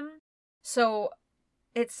 mentions him. So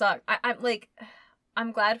it sucked.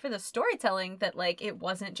 I'm glad for the storytelling that like it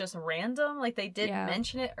wasn't just random. Like they did Yeah.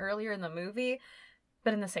 mention it earlier in the movie,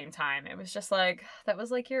 but in the same time, it was just like that was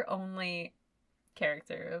like your only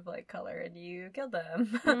character of like color, and you killed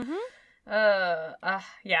them. Mm-hmm.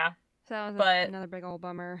 Yeah. So that was But- another big old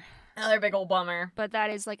bummer. Another big old bummer. But that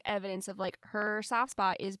is like evidence of like her soft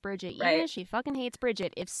spot is Bridget. Even Right. if she fucking hates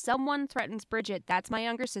Bridget, if someone threatens Bridget, that's my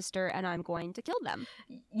younger sister, and I'm going to kill them.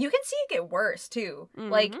 You can see it get worse too.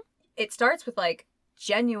 Like Mhm. it starts with like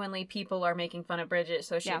genuinely people are making fun of Bridget,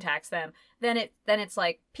 so she Yeah. attacks them. Then it's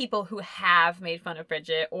like people who have made fun of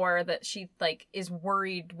Bridget or that she like is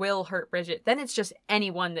worried will hurt Bridget. Then it's just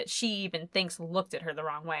anyone that she even thinks looked at her the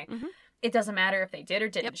wrong way. Mhm. It doesn't matter if they did or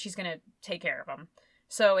didn't. Yep. She's gonna take care of them.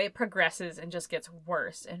 So it progresses and just gets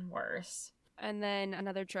worse and worse. And then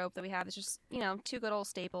another trope that we have is just, two good old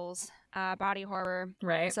staples. Body horror.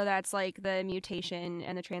 Right. So that's like the mutation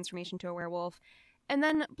and the transformation to a werewolf. And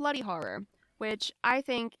then bloody horror, which I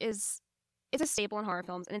think it's a staple in horror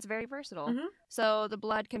films, and it's very versatile. Mhm. So the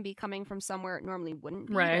blood can be coming from somewhere it normally wouldn't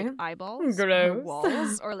be, Right. like eyeballs, or Gross.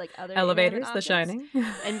 walls, or like other Elevators, inanimate The objects,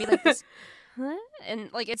 Shining. and be like this, huh?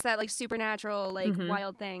 And like it's that like supernatural, like Mhm.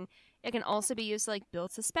 wild thing. It can also be used to like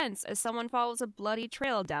build suspense as someone follows a bloody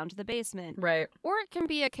trail down to the basement, Right. or it can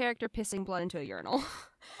be a character pissing blood into a urinal.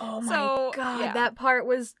 Oh my So, god, yeah. that part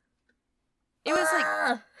was. It was like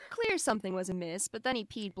Ugh. clear something was amiss, but then he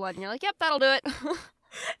peed blood, and you're like, yep, that'll do it.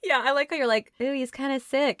 Yeah, I like how you're like, ooh, he's kind of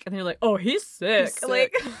sick, and you're like, oh, he's sick. He's sick.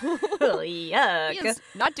 Like, yuck. He is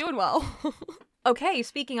not doing well. Okay,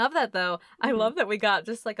 speaking of that though, I Mhm. love that we got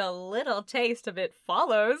just like a little taste of It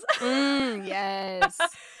Follows. Yes.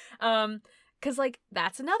 Cause like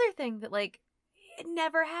that's another thing that like it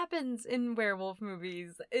never happens in werewolf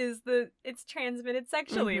movies is it's transmitted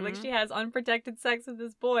sexually. Like Mhm. she has unprotected sex with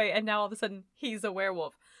this boy and now all of a sudden he's a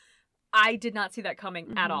werewolf. I did not see that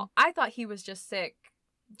coming at Mhm. all. I thought he was just sick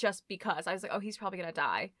just because. I was like, oh, he's probably gonna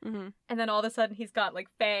die. Mm-hmm. And then all of a sudden he's got like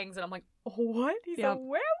fangs and I'm like, what? He's a Yep.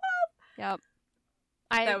 werewolf? Yep.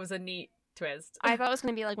 That was a neat twist. I thought it was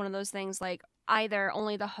going to be like one of those things like either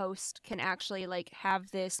only the host can actually like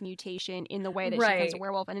have this mutation in the way that she becomes a Right.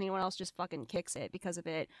 werewolf and anyone else just fucking kicks it because of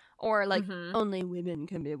it. Or like Mhm. only women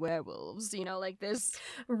can be werewolves, like this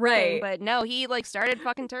Right. thing. But no, he like started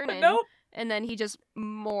fucking turning. Nope. And then he just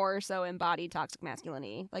more so embodied toxic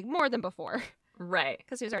masculinity, like more than before. Right.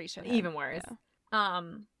 Because he was already shit. Even worse.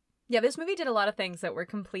 Yeah, this movie did a lot of things that were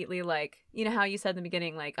completely like, you know how you said in the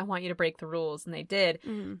beginning, like, I want you to break the rules, and they did.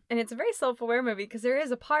 Mm-hmm. And it's a very self-aware movie because there is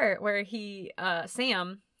a part where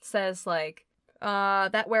Sam says like,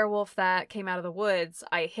 that werewolf that came out of the woods,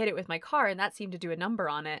 I hit it with my car and that seemed to do a number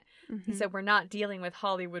on it. He said, we're not dealing with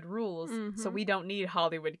Hollywood rules, so Mhm. we don't need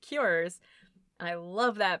Hollywood cures. And I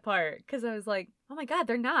love that part because I was like, oh my God,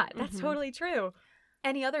 they're not. That's Mhm. totally true.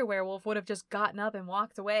 Any other werewolf would have just gotten up and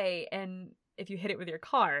walked away and if you hit it with your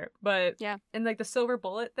car. But Yeah. in like the silver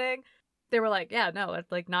bullet thing, they were like, yeah, no,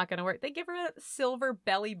 that's like not gonna work. They give her a silver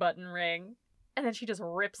belly button ring. And then she just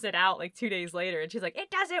rips it out like 2 days later and she's like,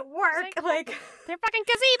 it doesn't work. It's Like They're fucking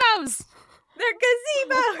gazebos! they're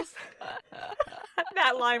gazebos.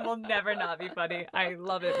 That line will never not be funny. I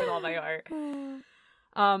love it with all my heart.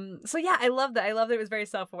 So yeah, I love that. I love that it was very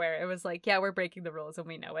self-aware. It was like, yeah, we're breaking the rules and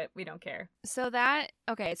we know it. We don't care. So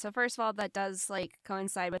first of all, that does like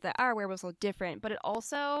coincide with our werewolves look different, but it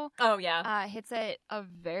also Oh yeah. hits at a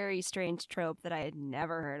very strange trope that I had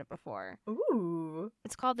never heard of before. Ooh.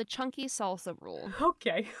 It's called the chunky salsa rule.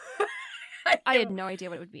 Okay. I had no idea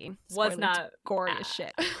what it would be. Was Spoiler, not it's gory as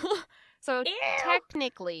shit. So Ew.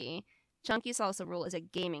 technically, chunky salsa rule is a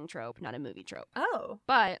gaming trope, not a movie trope. Oh.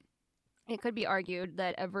 But it could be argued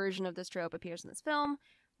that a version of this trope appears in this film.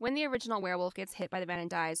 When the original werewolf gets hit by the van and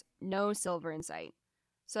dies, no silver in sight.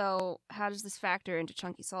 So how does this factor into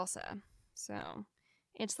chunky salsa? So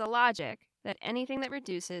it's the logic that anything that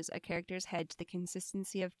reduces a character's head to the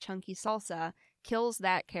consistency of chunky salsa kills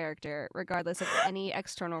that character regardless of any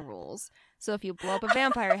external rules. So if you blow up a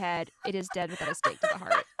vampire head, it is dead without a stake to the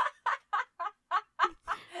heart.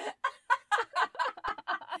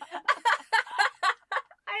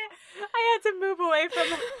 I had to move away from I'm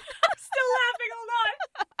still laughing, hold on.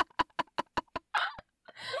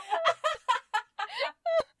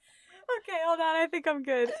 Okay, hold on, I think I'm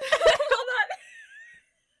good. Hold on.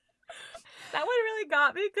 That one really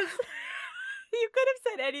got me because you could have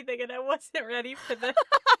said anything and I wasn't ready for for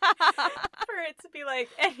it to be like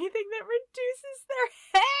anything that reduces their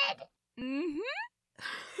head. Mm-hmm.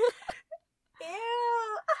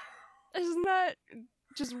 Ew. Isn't that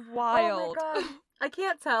just wild? Oh my God. I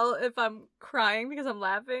can't tell if I'm crying because I'm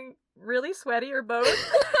laughing, really sweaty, or both.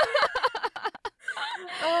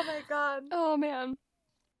 Oh my God. Oh man.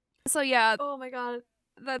 So yeah, Oh my God.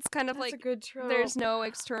 that's kind of That's like a good trope. there's no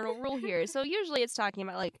external rule here. So usually it's talking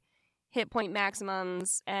about like hit point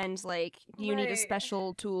maximums and like you need a Right.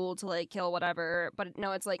 special tool to like kill whatever. But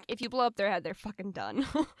no, it's like if you blow up their head, they're fucking done.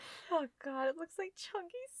 Oh God, it looks like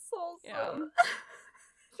chunky salsa. Yeah.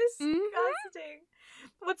 Disgusting.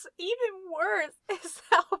 What's even worse is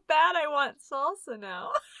how bad I want salsa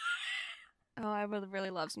now. Oh, I would really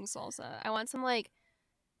love some salsa. I want some like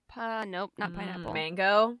nope, not pineapple.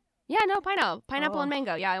 Mango. Yeah, no, pineapple Oh. and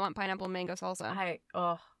mango. Yeah, I want pineapple and mango salsa.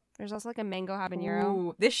 Oh. There's also like a mango habanero.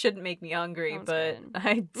 Ooh, this shouldn't make me hungry, Sounds but good.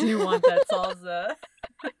 I do want that salsa.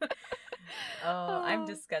 Oh, I'm Oh.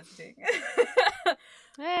 disgusting.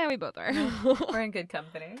 We both are. We're in good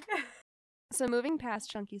company. So moving past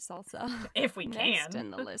chunky salsa, If we next can.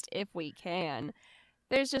 in the list, if we can,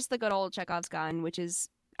 there's just the good old Chekhov's gun, which is,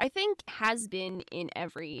 I think, has been in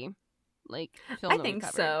every like film I that we think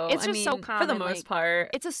covered. so. It's I just so mean, common. for the most like, part.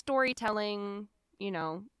 it's a storytelling,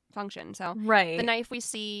 function. So Right. the knife we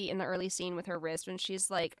see in the early scene with her wrist when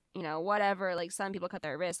she's like, whatever, like some people cut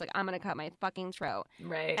their wrist, like I'm gonna cut my fucking throat.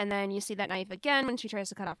 Right. And then you see that knife again when she tries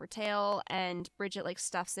to cut off her tail, and Bridget like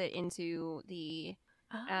stuffs it into the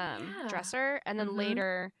yeah. dresser, and then Mhm.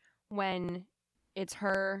 later when it's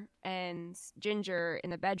her and Ginger in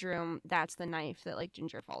the bedroom, that's the knife that like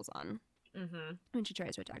Ginger falls on Mm-hmm. when she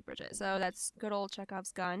tries to attack Bridget. So that's good old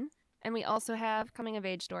Chekhov's gun. And we also have coming of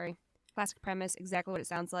age story. Classic premise, exactly what it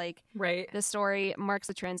sounds like. Right. The story marks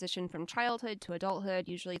a transition from childhood to adulthood,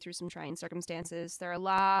 usually through some trying circumstances. There are a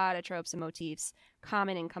lot of tropes and motifs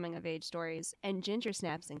common in coming of age stories, and Ginger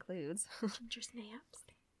Snaps includes Ginger snaps.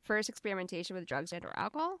 first experimentation with drugs and or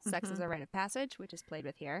alcohol, sex Mhm. as a rite of passage, which is played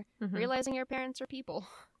with here, Mhm. realizing your parents are people,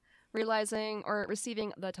 realizing or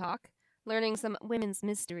receiving the talk, learning some women's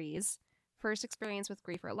mysteries, first experience with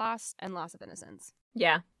grief or loss, and loss of innocence.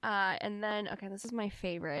 Yeah. And then, okay, this is my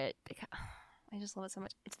favorite. I just love it so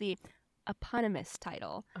much. It's the eponymous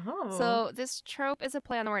title. Oh. So this trope is a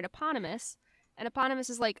play on the word eponymous, and eponymous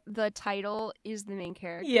is like the title is the main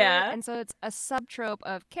character. Yeah. And so it's a subtrope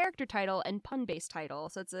of character title and pun-based title.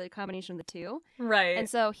 So it's a combination of the two. Right. And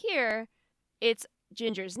so here, it's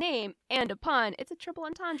Ginger's name and a pun. It's a triple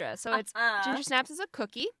entendre. So it's Ginger Snaps is a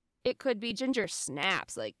cookie. It could be Ginger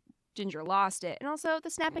Snaps, like Ginger lost it. And also the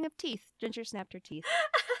snapping of teeth. Ginger snapped her teeth.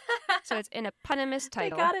 So it's an eponymous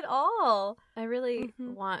title. They got it all. I really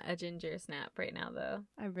Mhm. want a ginger snap right now, though.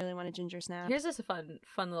 I really want a Ginger Snap. Here's just a fun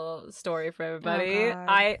little story for everybody. God.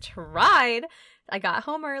 I tried. I got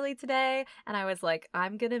home early today, and I was like,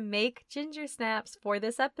 I'm gonna make ginger snaps for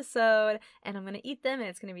this episode, and I'm gonna eat them, and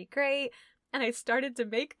it's gonna be great. And I started to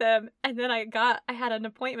make them, and then I had an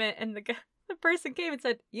appointment, and the person came and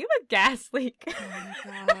said, "You have a gas leak." Oh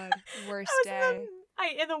my god. Worst day.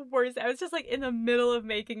 I was just like in the middle of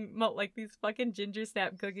making like these fucking ginger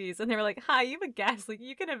snap cookies, and they were like, "Hi, you have a gas leak.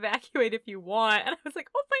 You can evacuate if you want." And I was like,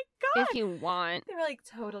 "Oh my god!" If you want. They were like,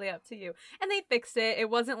 "Totally up to you." And they fixed it. It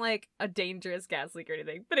wasn't like a dangerous gas leak or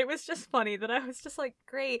anything, but it was just funny that I was just like,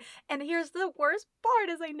 "Great." And here's the worst part: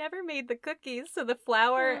 is I never made the cookies, so the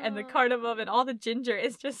flour and the cardamom and all the ginger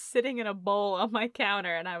is just sitting in a bowl on my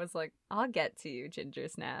counter, and I was like, "I'll get to you, ginger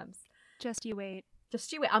snaps. Just you wait.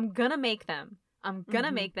 Just you wait. I'm gonna make them." I'm gonna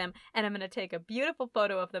Mhm. make them, and I'm gonna take a beautiful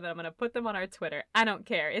photo of them, and I'm gonna put them on our Twitter. I don't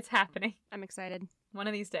care. It's happening. I'm excited. One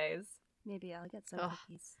of these days. Maybe I'll get some Ugh.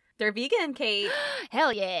 cookies. They're vegan, Kate.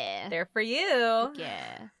 Hell yeah. They're for you. Heck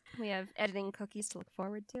yeah. We have editing cookies to look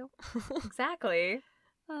forward to. Exactly.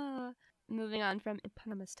 Moving on from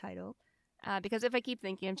eponymous title. Because if I keep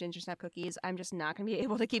thinking of ginger snap cookies, I'm just not going to be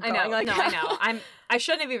able to keep I going. know. Like, No, I know. I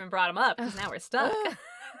shouldn't have even brought them up because now we're stuck.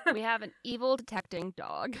 We have an evil detecting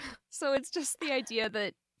dog. So it's just the idea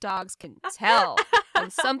that dogs can tell when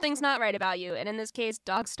something's not right about you. And in this case,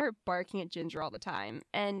 dogs start barking at Ginger all the time.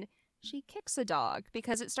 And she kicks a dog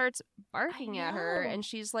because it starts barking at her, know. and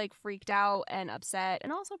she's like freaked out and upset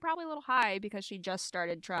and also probably a little high because she just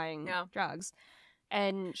started trying drugs.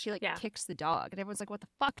 And she like kicks the dog, and everyone's like, "What the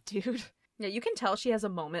fuck, dude?" Yeah, you can tell she has a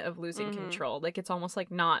moment of losing Mhm. control. Like it's almost like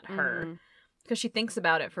not her. Mhm. Because she thinks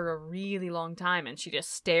about it for a really long time, and she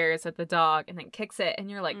just stares at the dog and then kicks it, and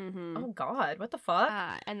you're like, Mhm. "Oh God, what the fuck?"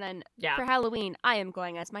 And then Yeah. for Halloween, I am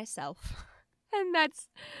going as myself, and that's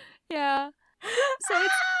So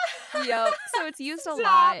it's so it's used a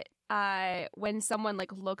Stop. lot when someone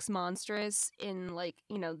like looks monstrous in like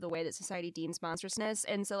the way that society deems monstrousness,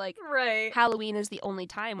 and so like Right. Halloween is the only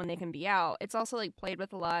time when they can be out. It's also like played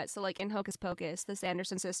with a lot. So like in Hocus Pocus, the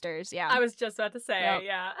Sanderson sisters, I was just about to say, Yep.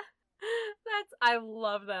 yeah. I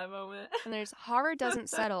love that moment. And there's Horror Doesn't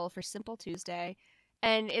Settle for Simple Tuesday.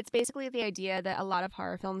 And it's basically the idea that a lot of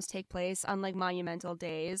horror films take place on like monumental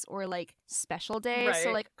days or like special days. So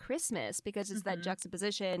Right. like Christmas, because it's that Mhm.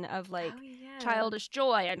 juxtaposition of like Oh, yeah. childish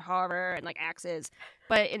joy and horror and like axes.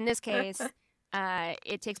 But in this case,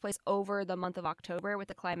 it takes place over the month of October with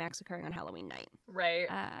the climax occurring on Halloween night. Right.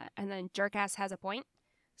 And then Jerkass has a point.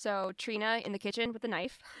 So Trina in the kitchen with the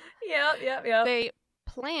knife. Yep. They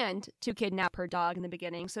planned to kidnap her dog in the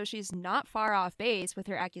beginning, so she's not far off base with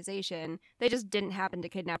her accusation. They just didn't happen to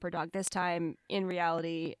kidnap her dog this time. In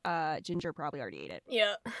reality, Ginger probably already ate it.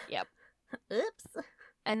 Yep. Oops.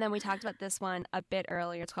 And then we talked about this one a bit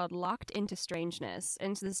earlier. It's called Locked into Strangeness.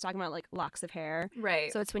 And so this is talking about like locks of hair.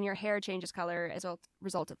 Right. So it's when your hair changes color as a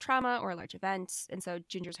result of trauma or a large event. And so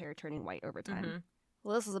Ginger's hair turning white over time. Mhm.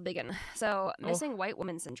 Well, this is a big one. So missing white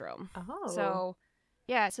woman syndrome. Oh. So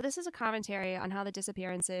Yeah, so this is a commentary on how the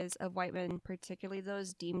disappearances of white men, particularly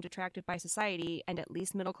those deemed attractive by society and at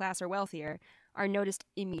least middle class or wealthier, are noticed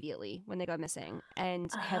immediately when they go missing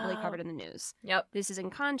and heavily covered in the news. Yep. This is in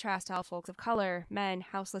contrast to how folks of color, men,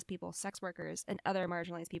 houseless people, sex workers, and other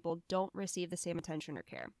marginalized people don't receive the same attention or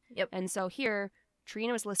care. Yep. And so here,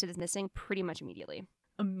 Trina was listed as missing pretty much immediately.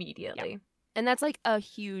 Immediately. Yeah. And that's like a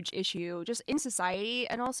huge issue just in society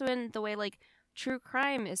and also in the way like true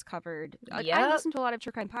crime is covered. Like, I Yep. listen to a lot of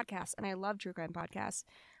true crime podcasts and I love true crime podcasts,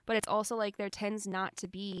 but it's also like there tends not to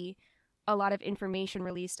be a lot of information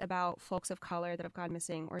released about folks of color that have gone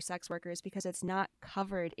missing or sex workers because it's not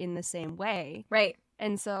covered in the same way. Right.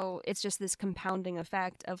 And so it's just this compounding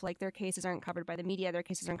effect of like their cases aren't covered by the media, their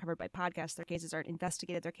cases aren't covered by podcasts, their cases aren't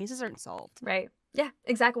investigated, their cases aren't solved. Right. Yeah,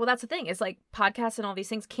 exactly. Well, that's the thing. Is like podcasts and all these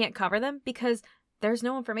things can't cover them because there's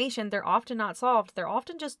no information. They're often not solved. They're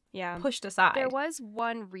often just Yeah. pushed aside. There was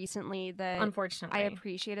one recently that Unfortunately. I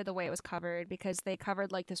appreciated the way it was covered because they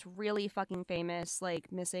covered like this really fucking famous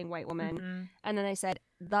like missing white woman. Mhm. And then they said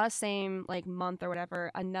the same like month or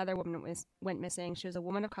whatever, another woman went missing. She was a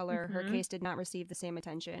woman of color. Her Mhm. case did not receive the same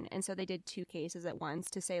attention. And so they did 2 cases at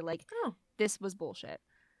once to say like Oh, this was bullshit.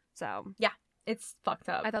 So it's fucked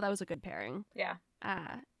up. I thought that was a good pairing. Yeah.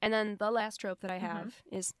 And then the last trope that I Mm-hmm. have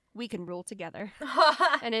is we can rule together.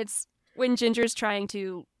 And it's when Ginger's trying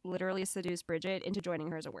to literally seduce Bridget into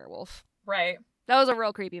joining her as a werewolf. Right. That was a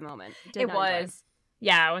real creepy moment. Did It not enjoy. was.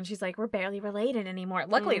 Yeah, when she's like, we're barely related anymore.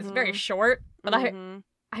 Luckily, it's very Mhm. short, but Mhm.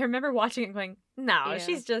 I remember watching it going, no, Yeah.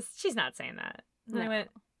 she's not saying that. And I No.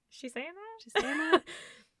 went, she's saying that? She's saying that?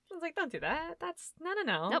 I was like, don't do that. That's,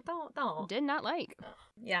 no. Nope. Don't. Did not like.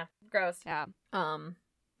 Yeah, gross. Yeah.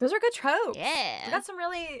 Those are good tropes. Yeah. We got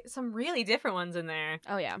some really different ones in there.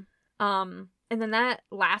 Oh, yeah. And then that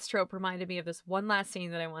last trope reminded me of this one last scene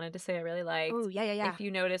that I wanted to say I really liked. Oh, yeah. If you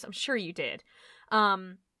notice, I'm sure you did.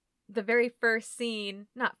 The very first scene,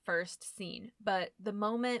 not first scene, but the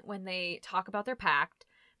moment when they talk about their pact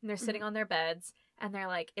and they're sitting on their beds and they're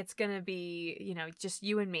like, it's gonna be, you know, just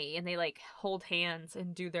you and me, and they like hold hands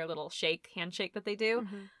and do their little handshake that they do.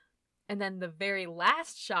 Mhm. And then the very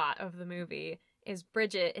last shot of the movie is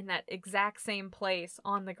Bridget in that exact same place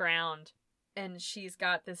on the ground, and she's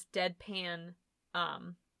got this deadpan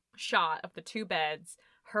shot of the 2 beds,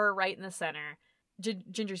 her right in the center,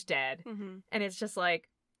 Ginger's dead, Mhm. and it's just like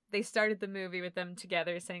they started the movie with them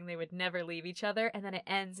together saying they would never leave each other, and then it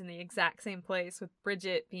ends in the exact same place with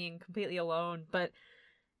Bridget being completely alone, but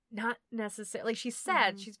not necessarily, like, she's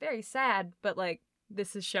sad, Mhm. she's very sad, but like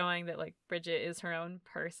this is showing that like Bridget is her own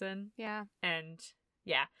person. Yeah. And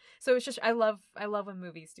yeah, so it's just I love when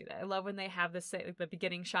movies do that. I love when they have the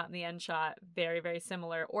beginning shot and the end shot very, very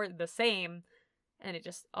similar or the same, and it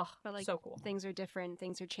just But, like, so cool. Things are different.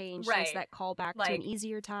 Things are changed. Right. There's that callback to Like- an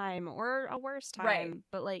easier time or a worse time. Right.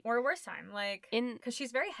 But, like, Or a worse time, like in because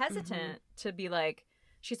she's very hesitant to be like,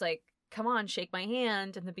 she's like, come on, shake my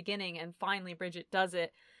hand in the beginning, and finally Bridget does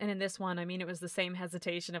it. And in this one, I mean, it was the same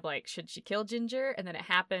hesitation of like, should she kill Ginger? And then it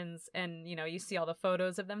happens, and you know, you see all the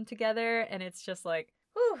photos of them together, and it's just like,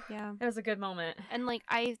 whew, yeah. it was a good moment. And, like,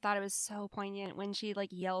 I thought it was so poignant when she, like,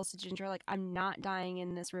 yells to Ginger, like, I'm not dying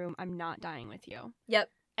in this room. I'm not dying with you.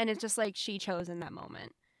 Yep. And it's just, like, she chose in that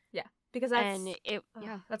moment. Because that's And it,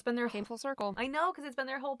 yeah, that's been their came full circle. I know, because it's been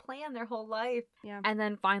their whole plan, their whole life. Yeah. And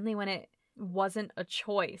then finally, when it wasn't a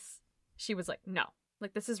choice, she was like, no,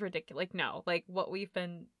 like, this is ridiculous. Like, no, like, what we've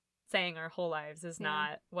been saying our whole lives is Yeah.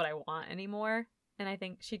 not what I want anymore. And I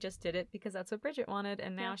think she just did it because that's what Bridget wanted.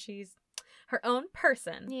 And now Yeah. she's her own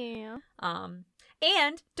person. Yeah.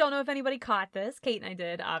 And don't know if anybody caught this. Kate and I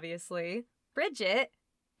did, obviously. Bridget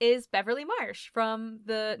is Beverly Marsh from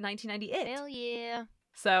the 1990 It. Hell yeah.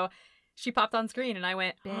 So she popped on screen and I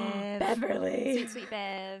went, Bev. Beverly. Sweet, sweet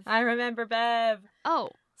Bev. I remember Bev. Oh,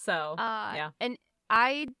 So, yeah. And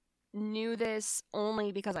I knew this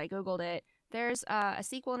only because I Googled it. There's a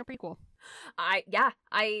sequel and a prequel.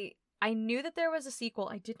 I knew that there was a sequel.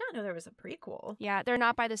 I did not know there was a prequel. Yeah, they're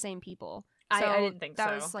not by the same people. I didn't think that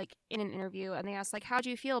so. was like in an interview, and they asked like, "How do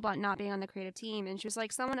you feel about not being on the creative team?" And she was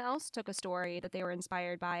like, "Someone else took a story that they were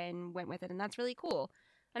inspired by and went with it, and that's really cool."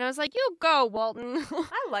 And I was like, "You go, Walton."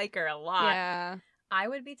 I like her a lot. Yeah. I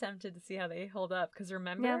would be tempted to see how they hold up, because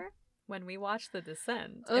remember Yeah. when we watched The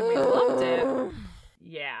Descent and we loved it? Ugh.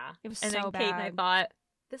 Yeah. It was And so then Kate and I bad. thought,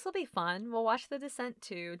 this will be fun. We'll watch The Descent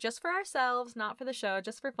too, just for ourselves, not for the show,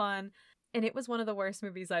 just for fun. And it was one of the worst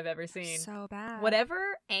movies I've ever seen. So bad.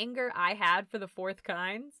 Whatever anger I had for The Fourth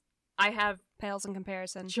Kind, I have Pales in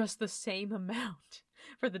comparison. just the same amount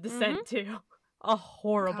for The Descent too. A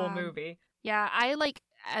horrible God. movie. Yeah, I like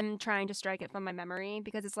am trying to strike it from my memory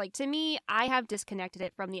because it's like, to me, I have disconnected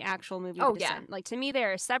it from the actual movie Oh, The yeah. Descent. Like, to me, they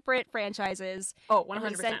are separate franchises. Oh, And 100%.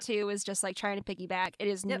 Descent 2 is just like trying to piggyback. It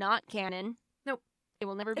is Yep. not canon. Nope. It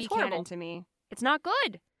will never be It's horrible. canon to me. It's not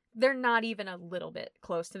good. They're not even a little bit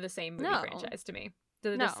close to the same movie No. franchise to me.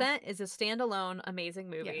 The No. Descent is a standalone, amazing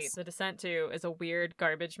movie. Yes. The Descent 2 is a weird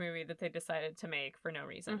garbage movie that they decided to make for no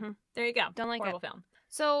reason. Mhm. There you go. Don't like Horrible film.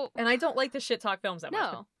 So, And I don't like the shit talk films that much.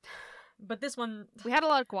 no. But this one, We had a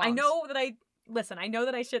lot of qualms. I know that I know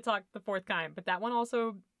that I shit talked The Fourth Kind, but that one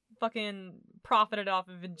also fucking profited off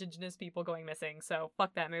of indigenous people going missing. So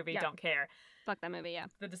fuck that movie. Yeah. Don't care. Fuck that movie, yeah.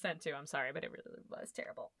 The Descent 2, I'm sorry, but it really was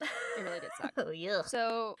terrible. It really did suck. Oh, yeah.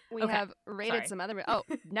 So, we Okay. have rated Sorry. some other... Oh,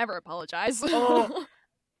 never apologize. Oh.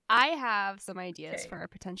 I have some ideas Okay. for a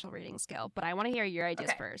potential rating scale, but I want to hear your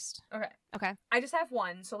ideas Okay. first. Okay. Okay. I just have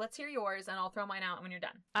one, so let's hear yours, and I'll throw mine out when you're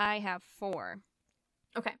done. I have 4.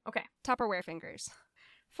 Okay. Tupperware fingers.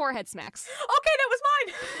 Forehead smacks. Okay, that was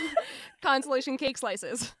mine! Consolation cake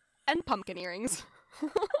slices. And pumpkin earrings.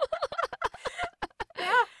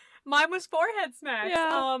 Yeah. Mine was forehead smacks.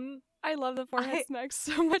 Yeah. I love the forehead I- smacks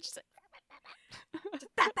so much.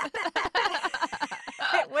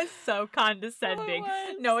 It was so condescending. Oh,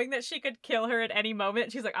 it was. Knowing that she could kill her at any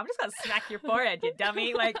moment, she's like, I'm just gonna smack your forehead, you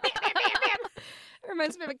dummy. Like, It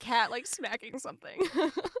reminds me of a cat like smacking something.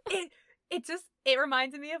 it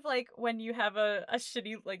reminds me of like when you have a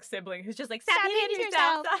shitty like sibling who's just like, Stop stop hitting hitting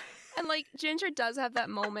yourself. And like Ginger does have that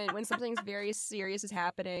moment when something's very serious is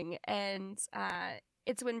happening, and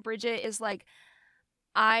it's when Bridget is like,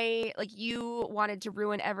 you wanted to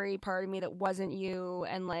ruin every part of me that wasn't you,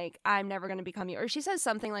 and like I'm never gonna become you, or she says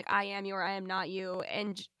something like I am you or I am not you,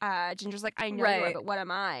 and Ginger's like, I know you are, Right. but what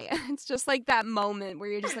am I? It's just like that moment where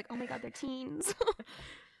you're just like, oh my god, they're teens.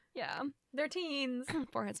 Yeah. They're teens. Forehead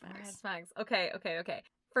Forehead smacks. smacks. Okay.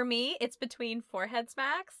 For me, it's between forehead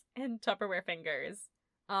smacks and Tupperware fingers.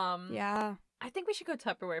 Yeah, I think we should go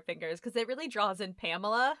Tupperware fingers because it really draws in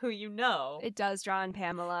Pamela, who you know. it does draw in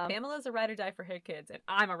Pamela. Pamela's a ride or die for her kids, and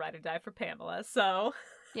I'm a ride or die for Pamela. So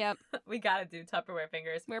Yep, we gotta do Tupperware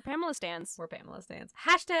fingers. where Pamela stands. Where Pamela stands.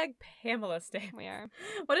 Hashtag Pamela stands. We are.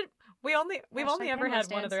 We've only Hashtag ever Pamela had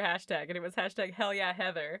stands. one other hashtag, and it was hashtag Hell Yeah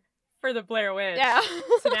Heather for the Blair Witch. Yeah.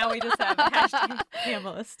 So now we just have hashtag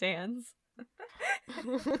Pamela stands.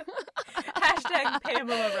 Hashtag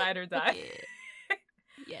Pamela ride or die.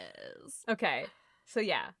 Yes. Okay. So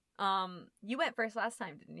yeah. You went first last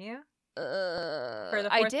time, didn't you? For the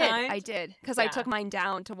I fourth did. kind? I did. Because I Yeah. took mine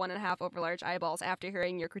down to 1.5 overlarge eyeballs after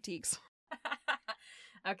hearing your critiques.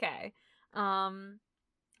 Okay.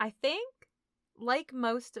 I think like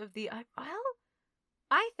most of the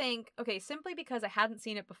I think simply because I hadn't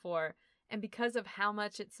seen it before and because of how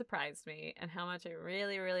much it surprised me and how much I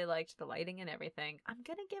really really liked the lighting and everything, I'm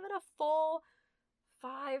going to give it a full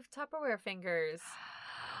 5 Tupperware fingers.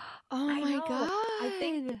 Oh I my know. god. I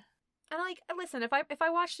think- And like, listen, if I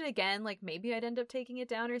watched it again, like maybe I'd end up taking it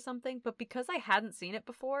down or something. But because I hadn't seen it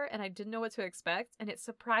before and I didn't know what to expect, and it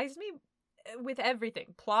surprised me with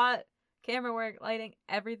everything, plot, camera work, lighting,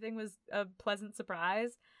 everything was a pleasant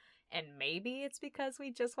surprise. And maybe it's because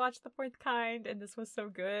we just watched The Fourth Kind and this was so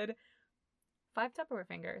good. 5 Tupperware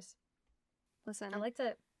fingers. Listen, I liked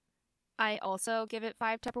it. I also give it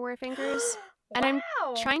 5 Tupperware fingers. And I'm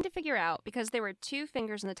Wow. Trying to figure out, because there were 2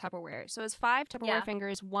 fingers in the Tupperware. So is 5 Tupperware Yeah.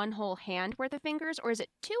 fingers one whole hand worth of fingers, or is it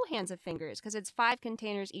 2 hands of fingers? Because it's 5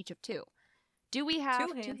 containers each of 2. Do we have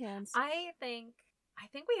 2 hands? I think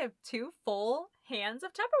we have 2 full hands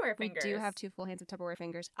of Tupperware We fingers. do have 2 full hands of Tupperware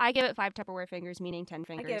fingers. I give it 5 Tupperware fingers, meaning 10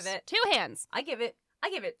 fingers. give it- 2 hands. I give it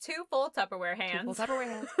 2 full Tupperware 2 hands. full Tupperware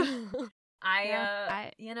hands.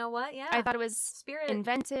 You know what? Yeah. I thought it was Spirit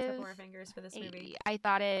inventive. Tupperware fingers for this movie. I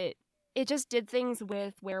thought it just did things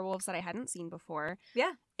with werewolves that I hadn't seen before.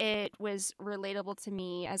 Yeah. It was relatable to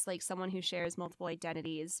me as like someone who shares multiple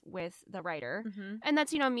identities with the writer. Mm-hmm. And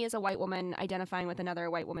that's, me as a white woman identifying with another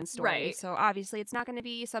white woman's story. Right. So obviously it's not going to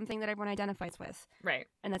be something that everyone identifies with. Right.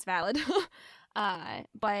 And that's valid.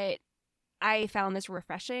 But I found this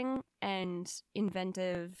refreshing and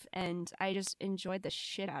inventive, and I just enjoyed the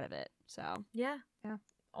shit out of it. So Yeah. Yeah.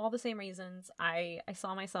 All the same reasons. I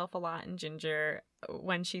saw myself a lot in Ginger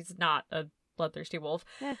when she's not a bloodthirsty wolf.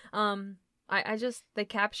 Yeah. I just they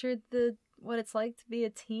captured what it's like to be a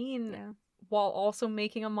teen yeah. while also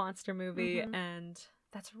making a monster movie, Mhm. and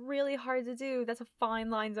that's really hard to do. That's a fine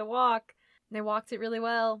line to walk. And they walked it really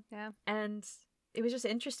well. Yeah. And it was just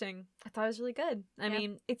interesting. I thought it was really good. I Yeah.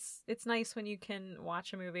 mean, it's nice when you can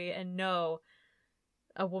watch a movie and know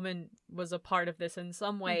a woman was a part of this in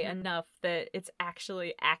some way Mhm. enough that it's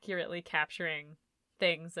actually accurately capturing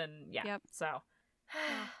things, and yeah. Yep. So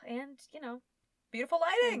and Beautiful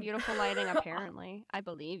lighting. Beautiful lighting, apparently. I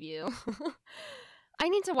believe you. I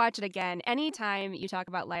need to watch it again. Anytime you talk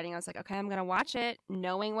about lighting, I was like, okay, I'm going to watch it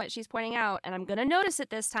knowing what she's pointing out, and I'm going to notice it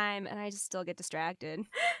this time, and I just still get distracted.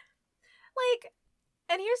 Like,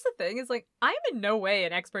 and here's the thing, is like, I'm in no way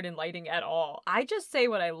an expert in lighting at all. I just say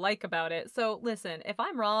what I like about it. So listen, if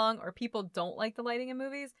I'm wrong or people don't like the lighting in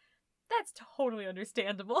movies, that's totally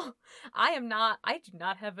understandable. I do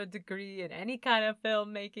not have a degree in any kind of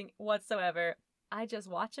filmmaking whatsoever. I just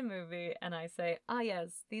watch a movie and I say, yes,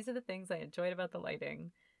 these are the things I enjoyed about the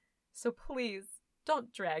lighting. So please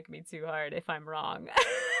don't drag me too hard if I'm wrong.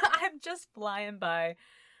 I'm just flying by,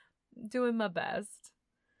 doing my best.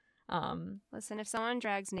 Listen, if someone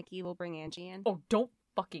drags Nikki, we'll bring Angie in. Oh, don't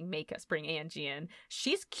fucking make us bring Angie in.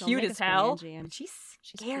 She's cute as hell. She's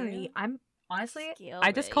scary. Cute. I'm honestly, Scary.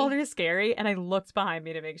 I just called her scary and I looked behind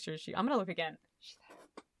me to make sure I'm gonna look again.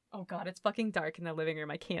 Oh god, it's fucking dark in the living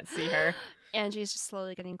room. I can't see her. Angie's just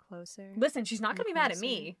slowly getting closer. Listen, she's not gonna be mad at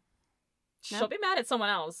me. She'll be mad at someone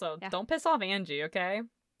else, so don't piss off Angie, okay?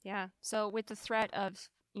 Yeah. So with the threat of,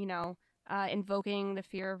 invoking the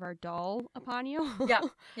fear of our doll upon you.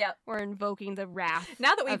 Yeah. Or invoking the wrath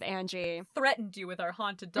now that of Angie. Threatened you with our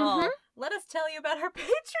haunted doll, let us tell you about our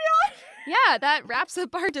Patreon. Yeah, that wraps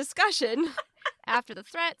up our discussion. After the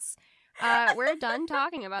threats, we're done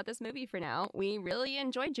talking about this movie for now. We really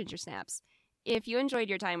enjoyed Ginger Snaps. If you enjoyed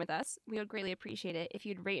your time with us, we would greatly appreciate it if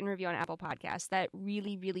you'd rate and review on Apple Podcasts. That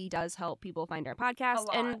really, really does help people find our podcast.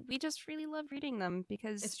 And we just really love reading them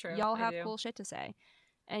because y'all have cool shit to say.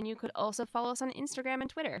 And you could also follow us on Instagram and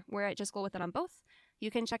Twitter. We're at Just Go With It on both.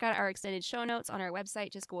 You can check out our extended show notes on our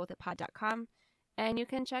website, justgowithitpod.com. And you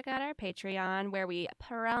can check out our Patreon, where we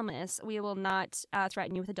promise we will not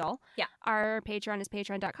threaten you with a doll. Yeah. Our Patreon is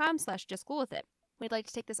patreon.com/justcoolwithit. We'd like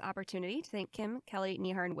to take this opportunity to thank Kim, Kelly,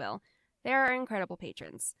 Nihar, and Will. They are incredible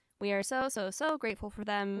patrons. We are so, so, so grateful for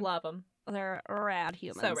them. Love them. They're rad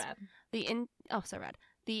humans. So rad. So rad.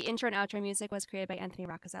 The intro and outro music was created by Anthony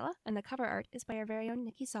Roccazella, and the cover art is by our very own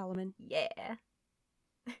Nikki Solomon. Yeah.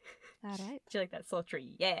 All right. Do you like that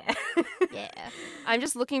sultry? Yeah. Yeah. I'm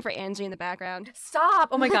just looking for Angie in the background. Stop!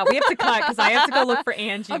 Oh my god, we have to cut because I have to go look for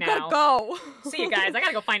Angie now. I gotta go. See you guys. I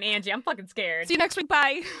gotta go find Angie. I'm fucking scared. See you next week.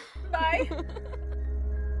 Bye. Bye.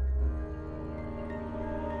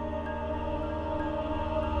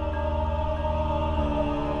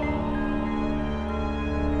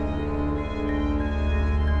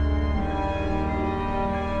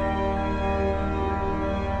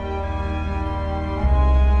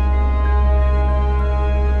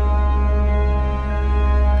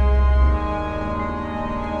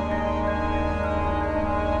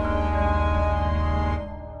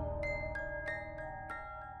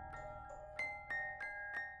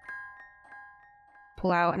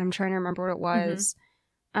 Pull out, and I'm trying to remember what it was.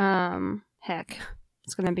 Heck,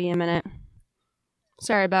 it's gonna be a minute.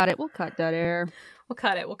 Sorry about it. We'll cut that air. We'll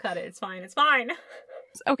cut it. It's fine.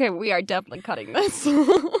 Okay, we are definitely cutting this.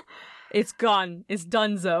 It's gone. It's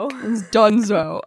donezo. It's donezo.